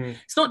filling?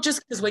 It's not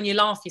just because when you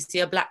laugh you see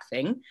a black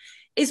thing.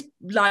 It's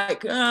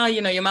like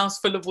your mouth's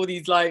full of all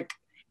these,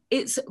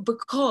 it's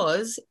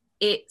because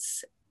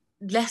it's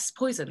less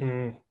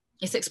poison.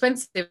 It's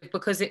expensive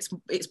because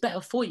it's better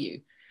for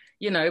you.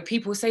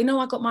 People say, no,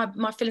 I got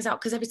my fillings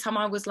out because every time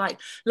I was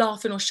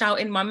laughing or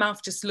shouting, my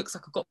mouth just looks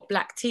like I've got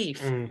black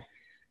teeth.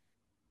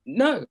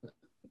 No,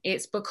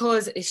 it's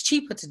because it's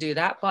cheaper to do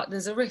that, but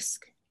there's a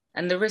risk.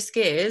 And the risk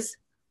is,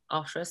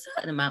 after a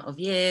certain amount of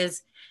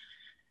years,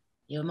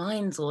 your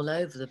mind's all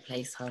over the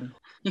place, hon.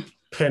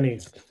 Penny.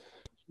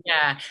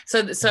 Yeah.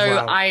 So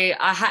wow. I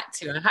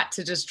had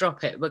to just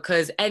drop it,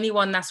 because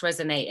anyone that's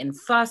resonating,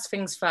 first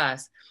things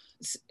first,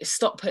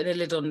 stop putting a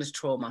lid on the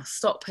trauma,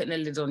 stop putting a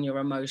lid on your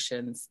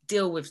emotions,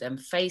 deal with them,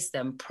 face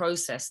them,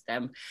 process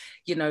them,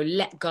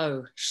 let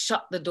go,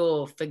 shut the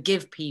door,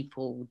 forgive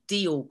people,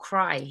 deal,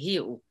 cry,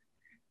 heal.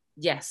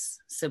 Yes,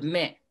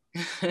 submit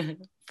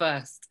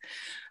first.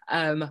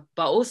 But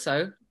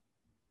also,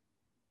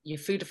 your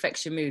food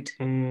affects your mood.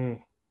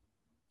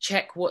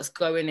 Check what's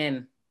going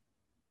in,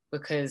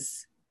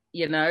 because,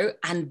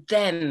 and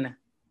then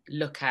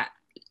look at,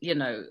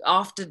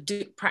 after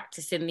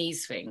practicing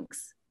these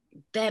things,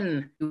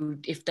 then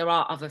if there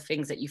are other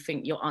things that you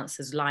think your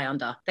answers lie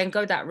under, then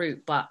go that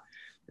route. But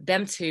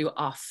them two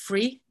are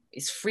free.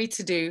 It's free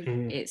to do.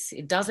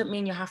 It doesn't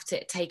mean you have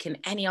to take in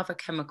any other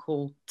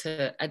chemical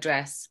to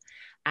address,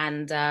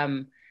 and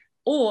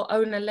or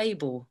own a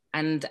label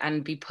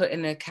and be put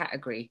in a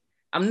category.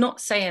 I'm not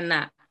saying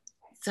that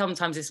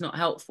sometimes it's not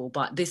helpful,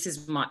 but this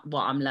is what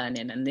I'm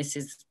learning, and this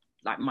is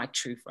my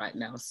truth right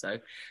now. So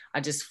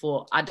I just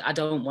thought I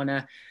don't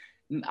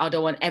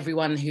want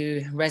everyone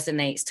who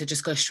resonates to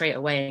just go straight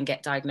away and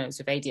get diagnosed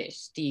with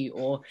ADHD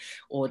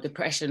or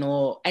depression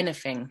or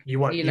anything. You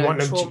want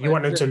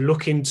them to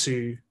look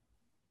into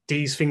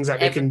these things that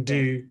they can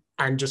do,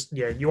 and just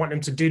you want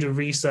them to do the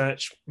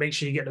research, make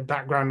sure you get the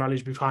background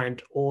knowledge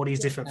behind all these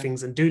different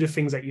things, and do the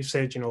things that you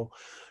said,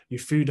 your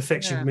food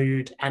affects your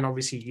mood, and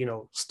obviously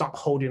stop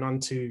holding on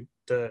to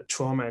the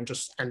trauma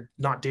and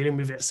not dealing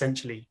with it,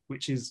 essentially,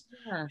 which is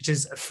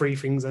three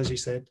things, as you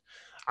said.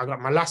 I got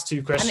my last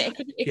two questions.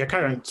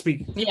 Carry on,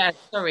 speak. Yeah,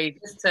 sorry,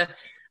 just to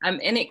and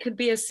it could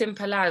be as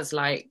simple as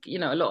a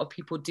lot of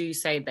people do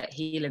say that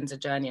healing's a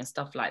journey and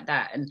stuff like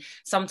that, and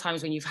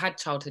sometimes when you've had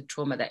childhood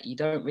trauma that you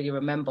don't really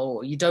remember,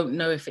 or you don't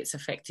know if it's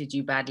affected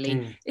you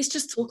badly, it's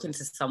just talking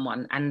to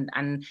someone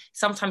and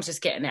sometimes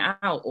just getting it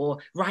out, or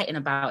writing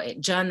about it,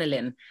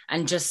 journaling,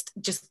 and just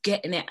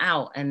getting it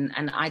out and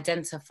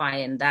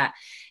identifying that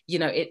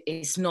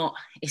it's not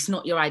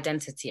your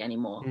identity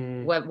anymore.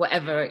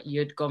 Whatever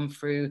you'd gone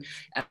through,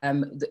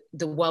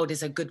 the world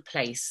is a good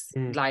place.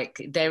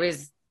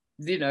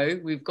 you know,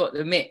 we've got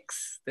the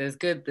mix. There's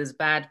good, there's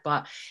bad,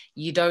 but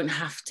you don't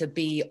have to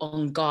be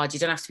on guard. You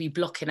don't have to be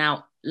blocking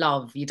out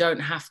love. You don't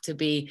have to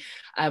be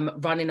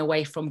running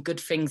away from good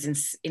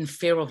things in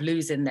fear of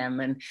losing them.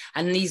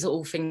 And these are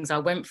all things I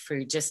went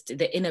through, just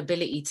the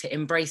inability to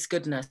embrace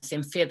goodness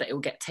in fear that it will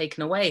get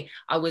taken away.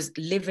 I was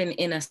living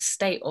in a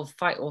state of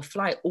fight or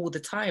flight all the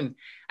time.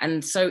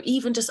 And so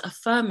even just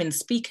affirming,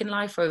 speaking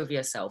life over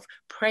yourself,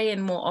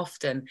 praying more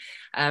often,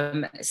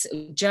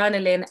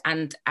 journaling,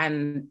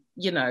 and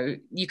you know,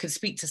 you can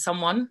speak to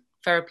someone,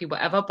 therapy,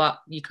 whatever, but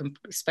you can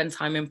spend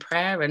time in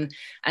prayer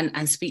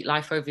and speak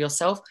life over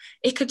yourself.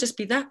 It could just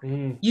be that.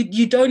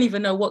 You don't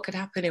even know what could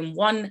happen in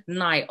one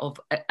night of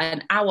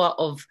an hour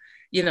of,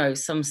 you know,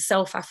 some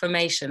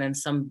self-affirmation and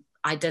some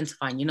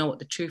identifying, you know what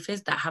the truth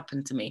is, that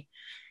happened to me.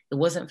 It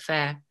wasn't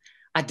fair.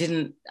 I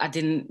didn't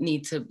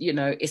need to, you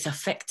know, it's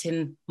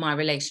affecting my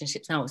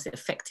relationships now. It's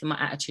affecting my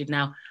attitude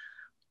now.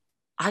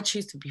 I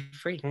choose to be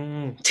free.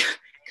 It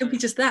could be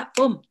just that,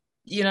 boom,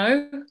 you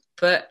know,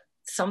 but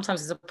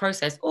sometimes it's a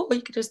process. Or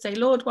you could just say,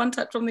 Lord, one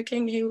touch from the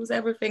King heals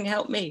everything,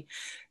 help me.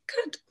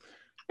 Good.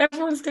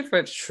 Everyone's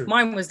different. True.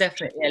 Mine was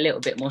definitely a little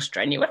bit more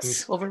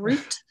strenuous of a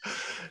route.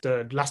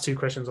 The last two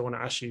questions I want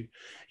to ask you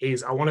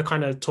is, I want to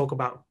kind of talk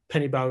about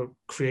Penny Bell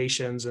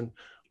Creations and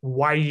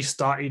why you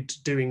started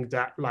doing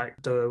that, like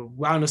the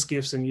wellness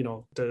gifts and, you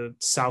know, the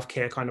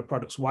self-care kind of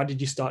products. Why did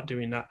you start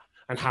doing that,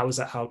 and how has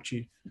that helped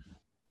you?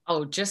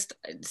 Oh, just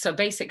so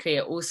basically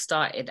it all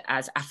started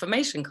as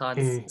affirmation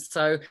cards.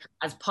 So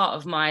as part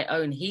of my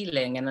own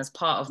healing and as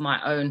part of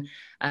my own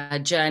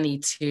journey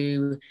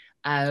to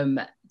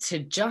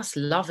just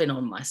loving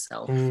on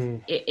myself,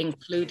 it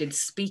included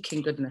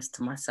speaking goodness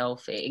to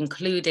myself. It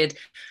included,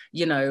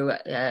 you know,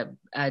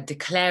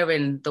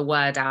 declaring the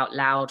word out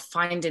loud,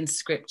 finding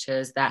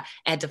scriptures that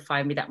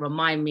edify me, that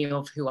remind me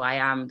of who I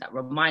am, that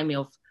remind me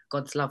of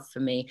God's love for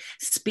me,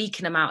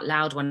 speaking them out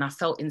loud when I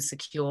felt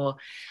insecure,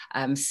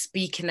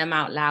 speaking them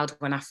out loud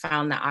when I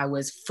found that I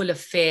was full of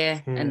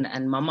fear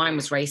and my mind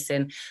was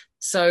racing.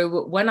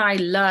 So when I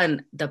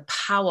learned the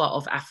power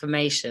of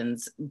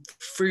affirmations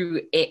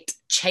through it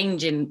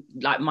changing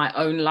like my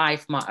own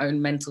life, my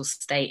own mental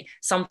state,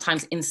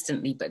 sometimes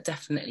instantly, but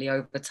definitely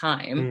over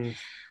time,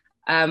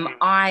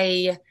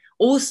 I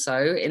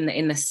also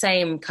in the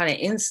same kind of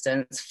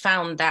instance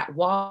found that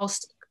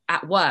whilst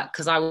at work,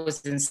 because I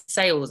was in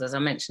sales, as I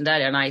mentioned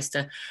earlier, and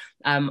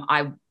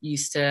I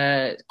used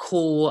to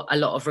call a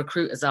lot of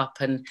recruiters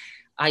up, and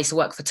I used to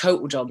work for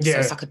Total Jobs, so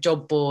it's like a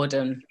job board,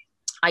 and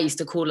I used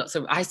to call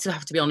I used to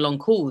have to be on long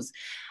calls,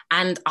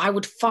 and I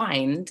would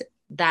find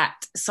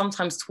that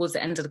sometimes towards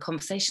the end of the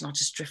conversation, I'd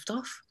just drift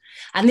off.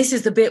 And this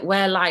is the bit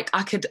where like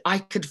I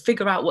could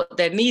figure out what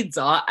their needs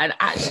are and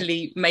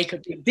actually make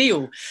a big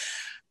deal.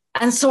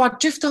 And so I'd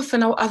drift off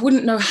and I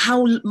wouldn't know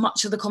how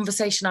much of the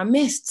conversation I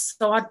missed.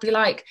 So I'd be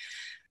like,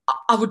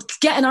 I would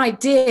get an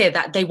idea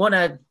that they want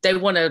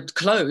to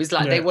close,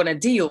 like they want to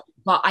deal,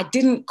 but I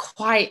didn't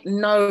quite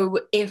know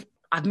if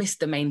I'd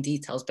missed the main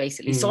details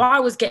basically. So I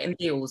was getting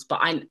deals,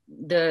 but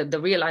the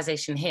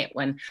realization hit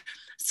when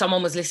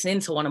someone was listening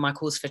to one of my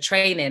calls for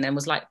training and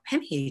was like,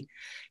 Penny,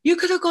 you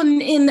could have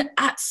gone in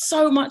at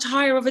so much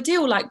higher of a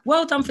deal. Like,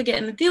 well done for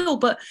getting the deal.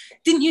 But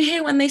didn't you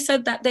hear when they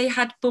said that they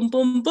had boom,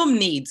 boom, boom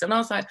needs? And I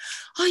was like,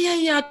 oh,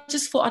 yeah. I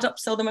just thought I'd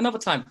upsell them another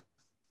time.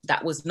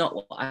 That was not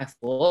what I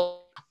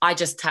thought. I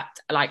just tapped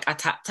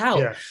out.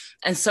 Yeah.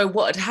 And so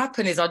what had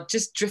happened is I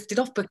just drifted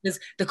off because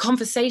the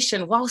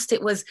conversation, whilst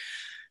it was,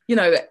 you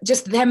know,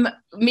 just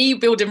me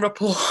building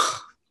rapport,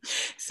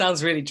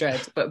 sounds really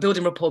dread, but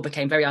building rapport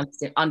became very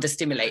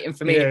understimulating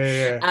for me.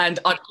 And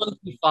I'd gone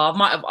too far. I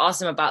might have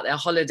asked them about their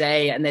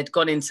holiday and they'd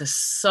gone into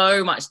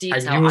so much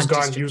detail. And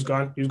you was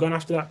gone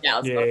after that? Yeah,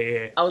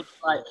 I was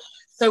like,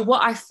 so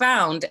what I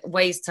found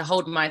ways to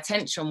hold my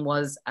attention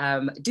was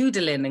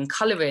doodling and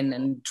colouring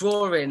and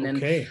drawing.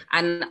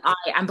 And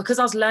because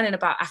I was learning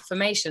about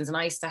affirmations, and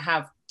I used to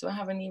have, do I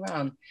have any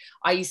around?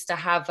 I used to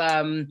have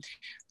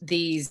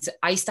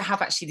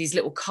actually these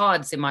little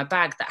cards in my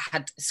bag that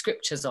had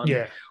scriptures on.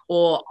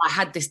 Or I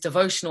had this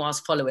devotional I was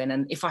following,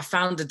 and if I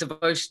found a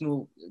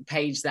devotional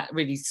page that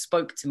really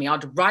spoke to me,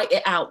 I'd write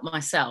it out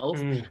myself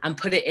and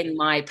put it in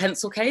my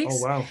pencil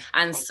case. Oh, wow.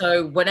 And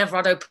so whenever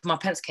I'd open my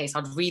pencil case,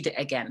 I'd read it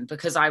again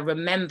because I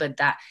remembered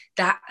that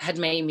had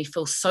made me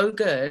feel so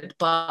good.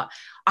 But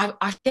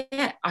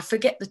I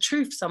forget the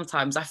truth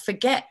sometimes. I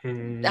forget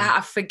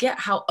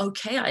how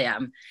okay I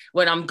am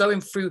when I'm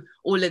going through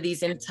all of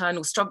these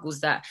internal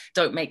struggles that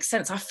don't make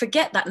sense. I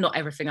forget that not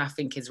everything I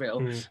think is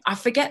real. I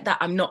forget that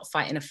I'm not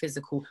fighting a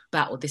physical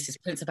battle. This is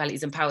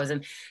principalities and powers,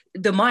 and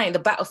the mind, the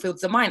battlefield's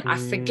the mind. I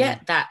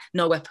forget that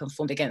no weapon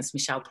formed against me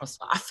shall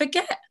prosper. I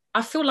forget.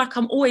 I feel like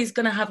I'm always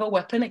going to have a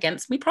weapon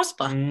against me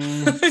prosper. Do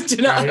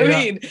you know what I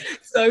mean?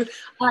 So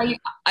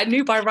I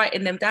knew by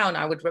writing them down,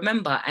 I would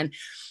remember. And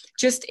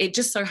it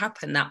just so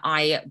happened that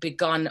I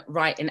begun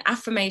writing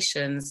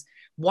affirmations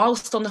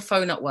whilst on the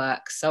phone at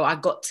work. So I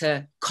got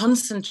to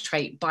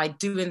concentrate by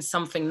doing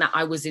something that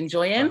I was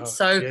enjoying. Wow.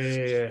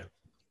 So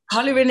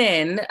colouring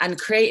in and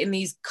creating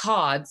these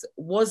cards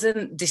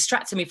wasn't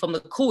distracting me from the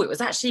call. It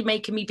was actually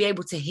making me be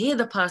able to hear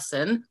the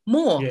person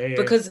more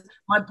because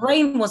my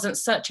brain wasn't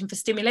searching for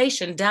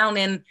stimulation down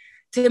in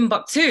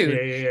Timbuktu.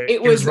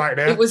 It was right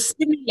there. It was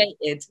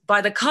stimulated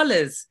by the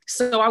colours.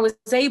 So I was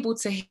able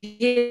to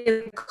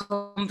hear the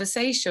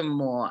conversation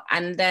more.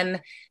 And then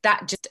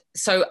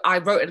so I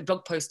wrote a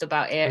blog post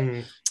about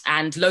it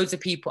and loads of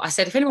people, I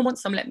said, if anyone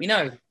wants some, let me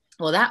know.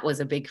 Well, that was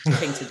a big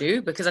thing to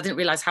do because I didn't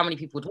realize how many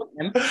people would want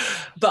them.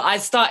 But I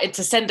started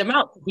to send them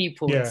out to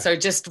people. Yeah. So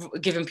just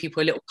giving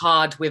people a little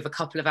card with a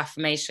couple of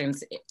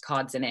affirmations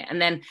cards in it.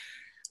 And then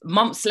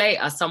months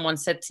later, someone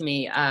said to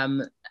me,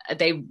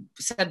 they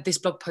said, this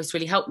blog post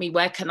really helped me.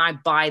 Where can I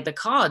buy the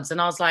cards? And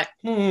I was like,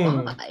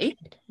 why?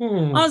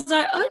 I was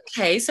like,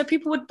 okay, so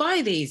people would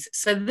buy these.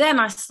 So then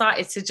I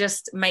started to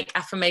just make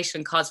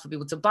affirmation cards for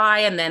people to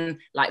buy, and then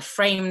like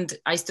framed.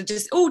 I used to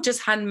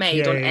just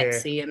handmade on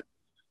Etsy, and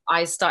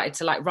I started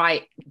to like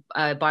write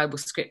Bible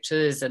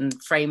scriptures and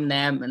frame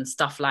them and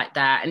stuff like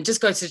that, and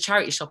just go to the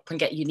charity shop and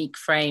get unique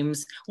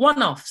frames,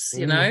 one-offs,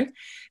 you know,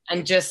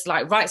 and just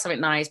like write something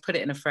nice, put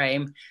it in a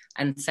frame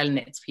and selling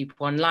it to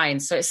people online.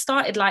 So it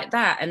started like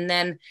that. And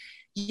then,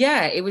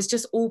 yeah, it was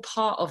just all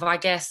part of, I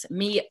guess,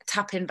 me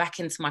tapping back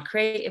into my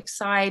creative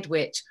side,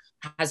 which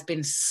has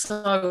been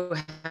so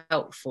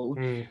helpful.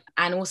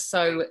 And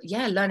also,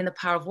 yeah, learning the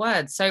power of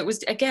words. So it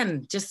was,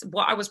 again, just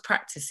what I was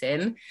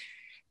practicing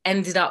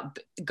ended up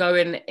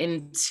going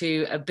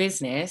into a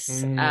business,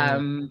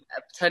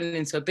 turning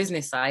into a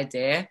business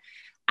idea.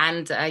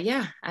 And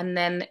and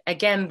then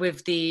again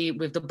with the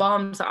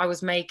balms that I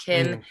was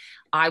making,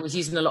 I was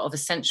using a lot of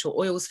essential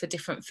oils for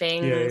different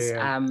things,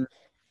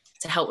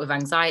 to help with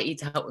anxiety,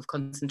 to help with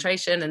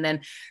concentration. And then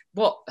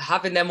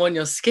having them on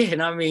your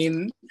skin, I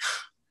mean,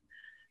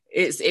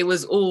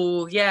 it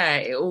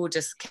all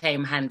just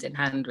came hand in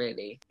hand,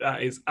 really.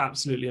 That is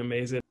absolutely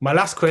amazing. My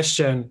last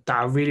question that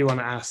I really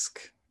want to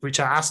ask, which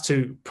I ask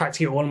to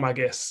practically all my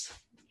guests,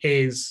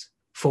 is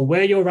for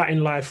where you're at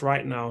in life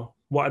right now,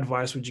 what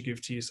advice would you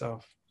give to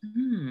yourself?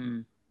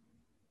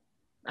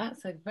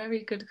 That's a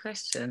very good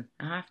question,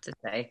 I have to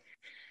say.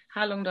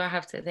 How long do I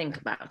have to think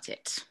about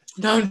it?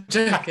 No, I'm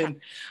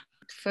joking.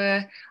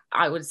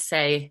 I would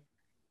say,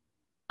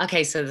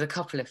 okay, so there's a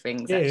couple of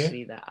things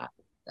that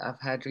I've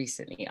heard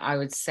recently. I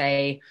would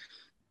say,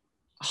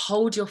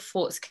 hold your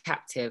thoughts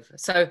captive.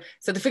 So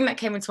the thing that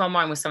came into my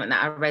mind was something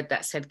that I read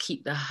that said,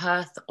 keep the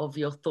hearth of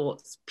your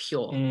thoughts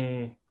pure.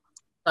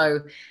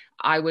 So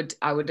I would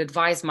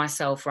advise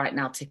myself right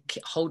now to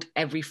hold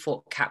every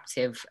thought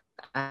captive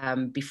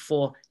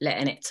before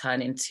letting it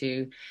turn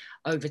into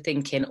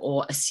overthinking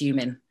or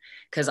assuming,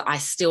 because I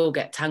still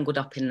get tangled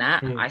up in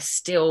that. I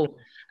still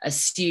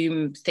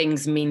assume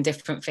things mean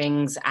different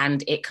things,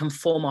 and it can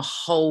form a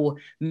whole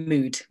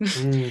mood.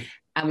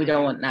 And we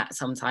don't want that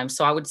sometimes.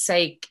 So I would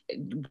say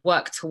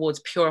work towards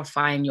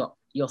purifying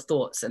your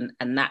thoughts,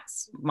 and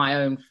that's my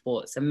own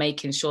thoughts, and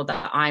making sure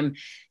that I'm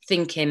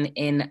thinking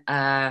in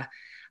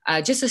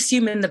just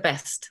assuming the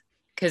best,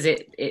 because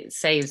it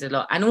saves a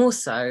lot. And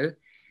also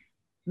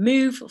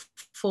move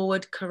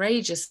forward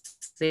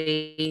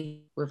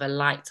courageously with a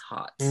light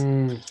heart.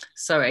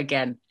 So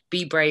again,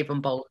 be brave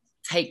and bold,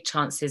 take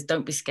chances,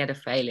 don't be scared of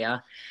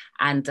failure,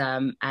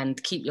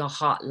 and keep your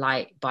heart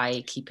light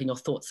by keeping your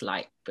thoughts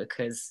light,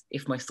 because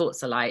if my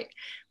thoughts are light,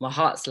 my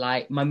heart's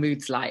light, my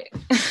mood's light.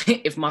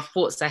 If my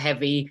thoughts are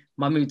heavy,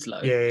 my mood's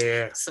low.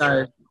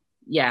 So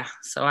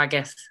I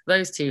guess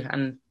those two,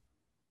 and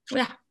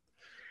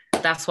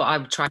that's what I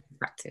would try to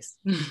practice.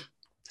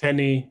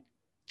 Penny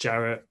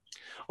Jarrett.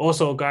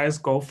 Also, guys,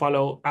 go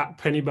follow at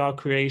Penny Bell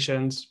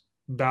Creations,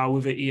 Bell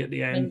with an E at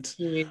the end.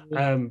 Thank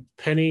you.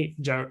 Penny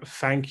Jarrett,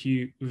 thank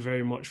you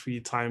very much for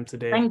your time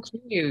today. Thank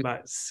you.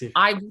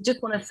 I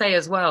just want to say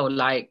as well,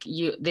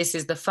 this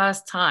is the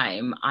first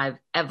time I've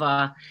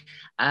ever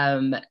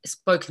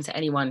spoken to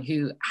anyone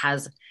who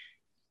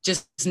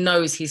just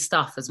knows his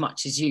stuff as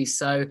much as you.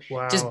 So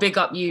just big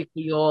up you for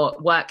your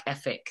work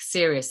ethic.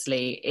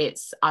 Seriously,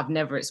 I've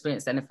never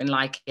experienced anything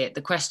like it.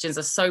 The questions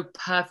are so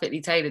perfectly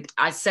tailored.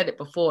 I said it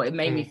before, it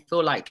made me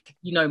feel like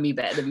you know me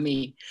better than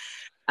me.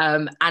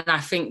 And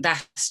I think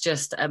that's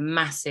just a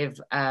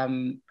massive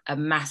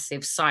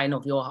sign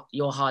of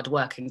your hard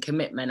work and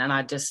commitment. And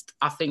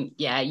I think,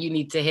 you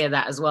need to hear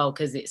that as well,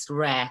 because it's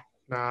rare.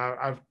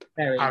 I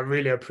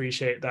really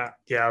appreciate that.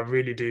 Yeah, I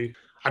really do.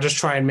 I just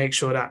try and make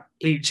sure that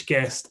each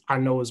guest, I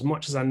know as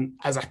much as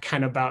I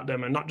can about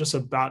them, and not just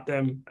about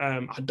them.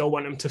 I don't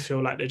want them to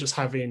feel like they're just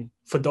having,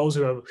 for those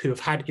who have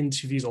had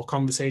interviews or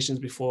conversations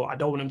before, I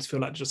don't want them to feel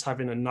like just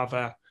having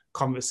another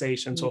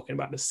conversation talking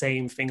about the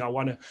same thing. I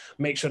want to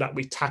make sure that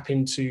we tap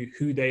into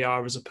who they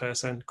are as a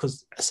person,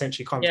 because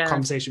essentially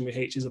Conversation with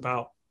H is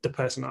about the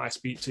person that I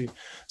speak to.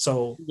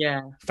 So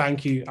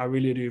thank you. I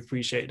really do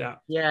appreciate that.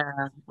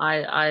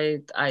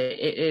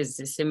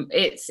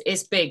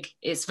 It's big.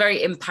 It's very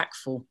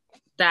impactful.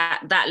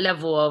 That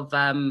level of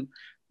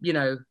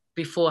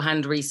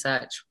beforehand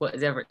research,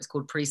 whatever it's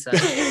called,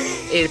 pre-search,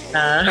 is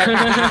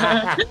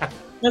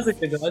that's a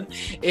good one.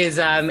 Is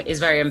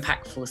very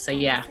impactful. So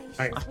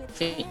I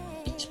think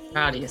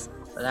Proud of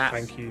yourself for that.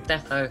 Thank you.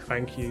 Defo.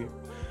 Thank you.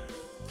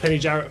 Penny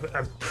Jarrett,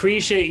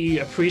 appreciate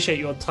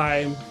your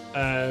time.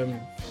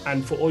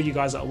 And for all you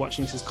guys that are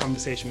watching this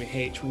conversation with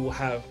H, we will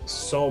have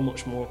so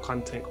much more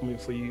content coming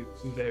for you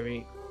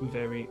very,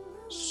 very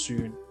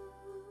soon.